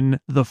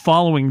than the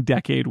following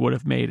decade would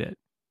have made it.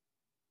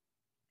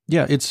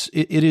 Yeah, it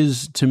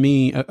is to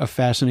me a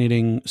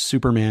fascinating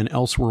Superman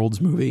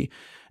Elseworlds movie.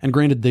 And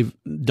granted, they've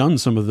done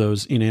some of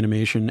those in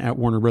animation at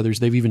Warner Brothers.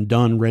 They've even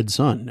done Red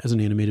Son as an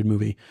animated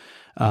movie.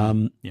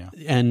 And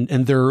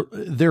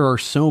there are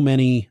so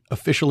many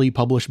officially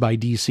published by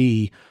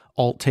DC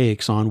alt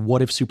takes on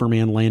what if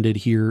Superman landed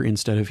here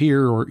instead of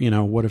here, or,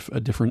 what if a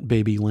different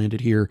baby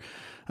landed here,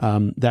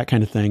 that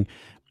kind of thing.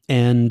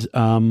 And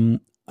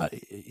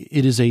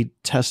it is a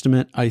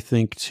testament, I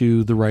think,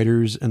 to the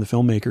writers and the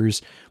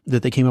filmmakers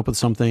that they came up with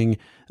something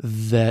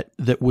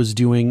that was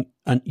doing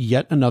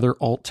yet another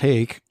alt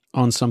take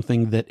on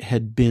something that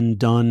had been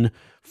done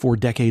for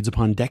decades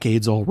upon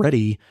decades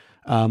already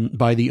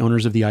by the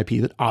owners of the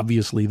IP that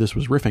obviously this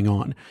was riffing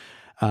on.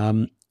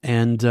 I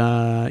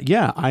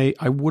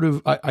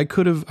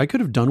could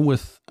have done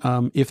with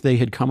if they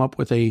had come up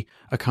with a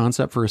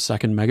concept for a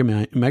second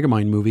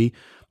Megamind movie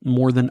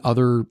more than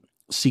other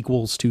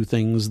sequels to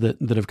things that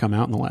have come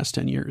out in the last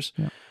 10 years.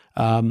 Yeah.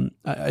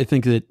 I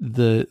think that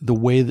the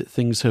way that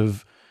things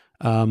have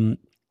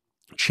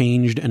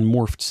changed and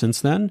morphed since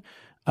then,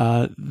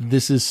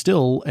 this is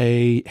still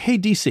hey,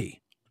 DC,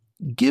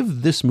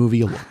 give this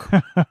movie a look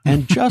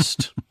and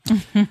just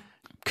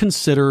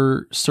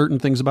consider certain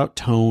things about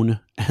tone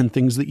and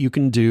things that you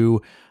can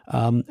do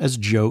as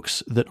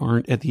jokes that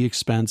aren't at the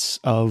expense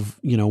of,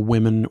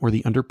 women or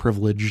the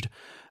underprivileged.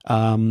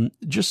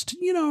 Just,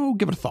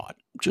 give it a thought.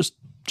 Just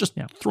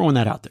throwing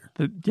that out there.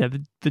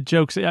 The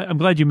jokes. I'm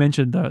glad you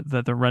mentioned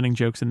the running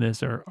jokes in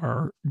this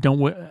are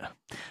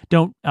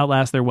don't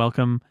outlast their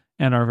welcome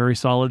and are very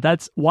solid.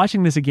 That's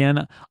watching this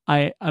again.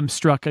 I'm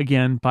struck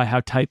again by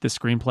how tight the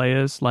screenplay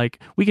is.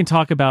 Like, we can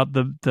talk about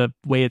the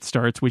way it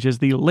starts, which is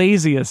the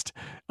laziest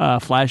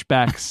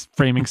flashbacks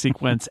framing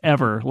sequence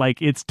ever.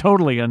 Like, it's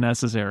totally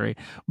unnecessary.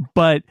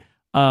 But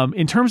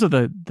in terms of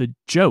the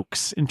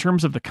jokes, in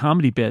terms of the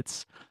comedy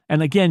bits,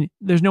 and again,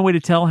 there's no way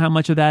to tell how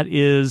much of that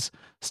is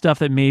stuff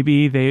that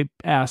maybe they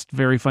asked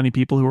very funny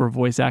people who are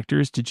voice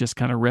actors to just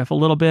kind of riff a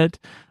little bit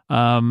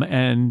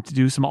and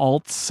do some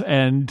alts,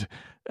 and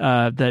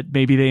that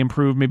maybe they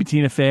improve, maybe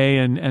Tina Fey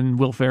and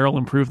Will Ferrell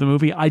improve the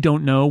movie. I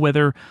don't know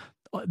whether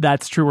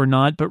that's true or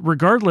not, but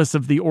regardless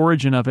of the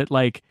origin of it,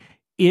 like,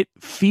 it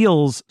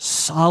feels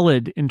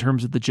solid in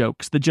terms of the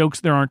jokes. The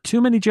jokes, there aren't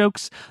too many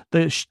jokes.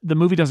 The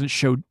movie doesn't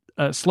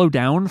slow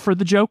down for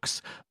the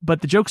jokes, but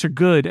the jokes are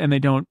good, and they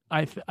don't.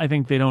 I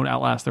think they don't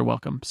outlast their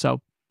welcome.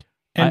 So,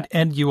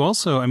 and you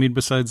also, I mean,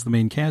 besides the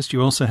main cast,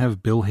 you also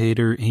have Bill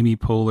Hader, Amy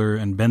Poehler,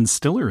 and Ben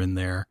Stiller in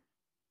there,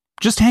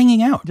 just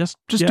hanging out, just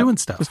doing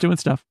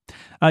stuff,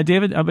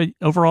 David,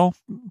 overall,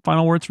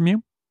 final words from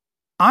you?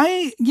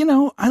 I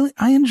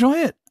enjoy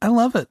it. I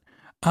love it.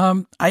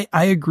 I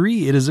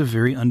agree. It is a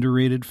very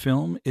underrated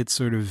film. It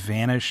sort of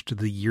vanished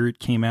the year it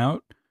came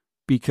out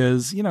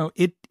because,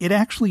 it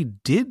actually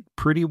did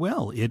pretty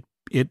well.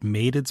 It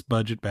made its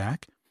budget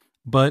back,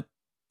 but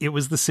it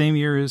was the same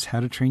year as How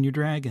to Train Your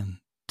Dragon,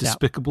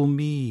 Despicable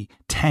Me,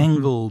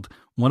 Tangled,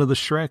 one of the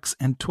Shreks,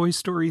 and Toy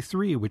Story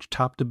 3, which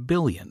topped $1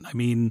 billion. I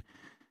mean,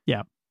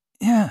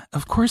 yeah,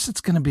 of course it's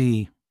going to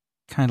be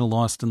kind of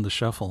lost in the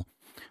shuffle,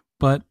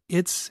 but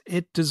it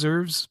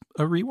deserves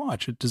a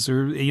rewatch. It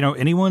deserves,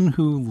 anyone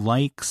who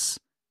likes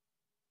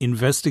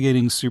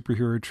investigating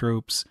superhero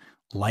tropes,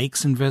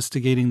 likes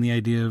investigating the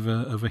idea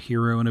of a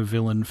hero and a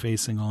villain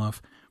facing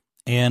off,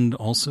 and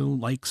also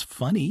likes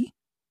funny.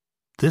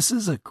 This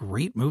is a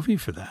great movie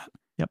for that.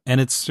 Yep. And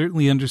it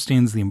certainly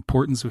understands the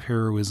importance of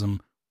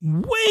heroism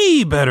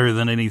way better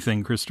than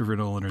anything Christopher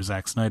Nolan or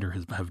Zack Snyder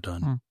have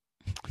done.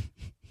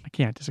 I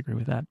can't disagree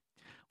with that.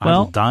 I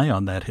will die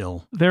on that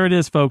hill. There it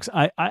is, folks.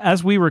 I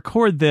as we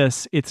record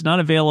this, it's not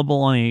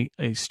available on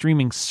a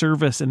streaming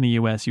service in the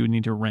U.S. You would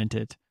need to rent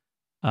it,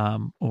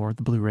 or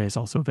the Blu-ray is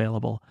also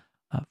available.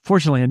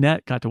 Fortunately,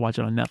 Annette got to watch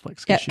it on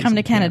Netflix. Yeah, come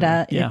to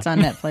Canada. It's on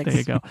Netflix. There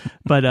you go.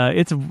 But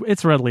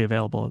it's readily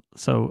available.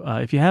 So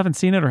if you haven't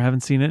seen it or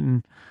haven't seen it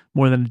in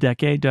more than a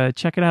decade,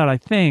 check it out. I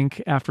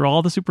think after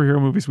all the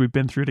superhero movies we've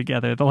been through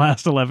together the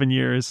last 11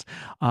 years,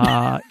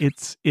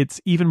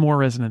 it's even more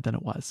resonant than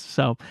it was.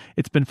 So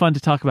it's been fun to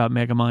talk about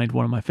Megamind,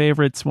 one of my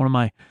favorites, one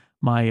of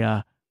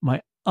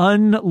my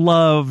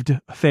unloved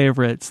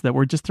favorites that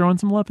we're just throwing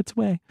some love its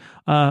way.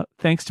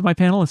 Thanks to my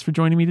panelists for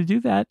joining me to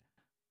do that.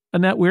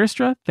 Annette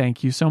Wierstra,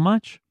 thank you so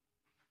much.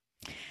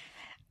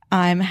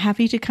 I'm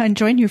happy to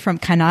join you from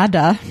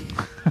Canada.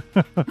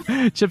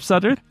 Chip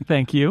Sutter,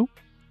 thank you.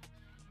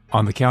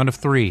 On the count of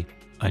 3,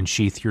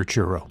 unsheath your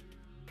churro.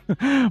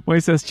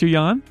 Moises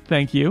Chuyan,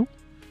 thank you.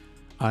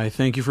 I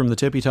thank you from the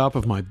tippy top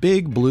of my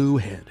big blue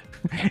head.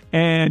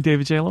 And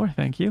David J. Lohr,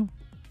 thank you.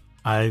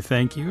 I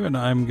thank you, and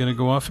I'm going to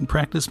go off and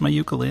practice my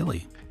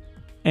ukulele.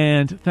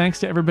 And thanks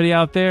to everybody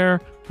out there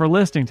for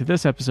listening to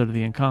this episode of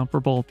The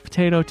Incomparable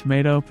Potato,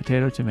 Tomato,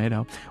 Potato,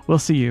 Tomato. We'll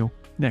see you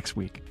next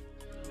week.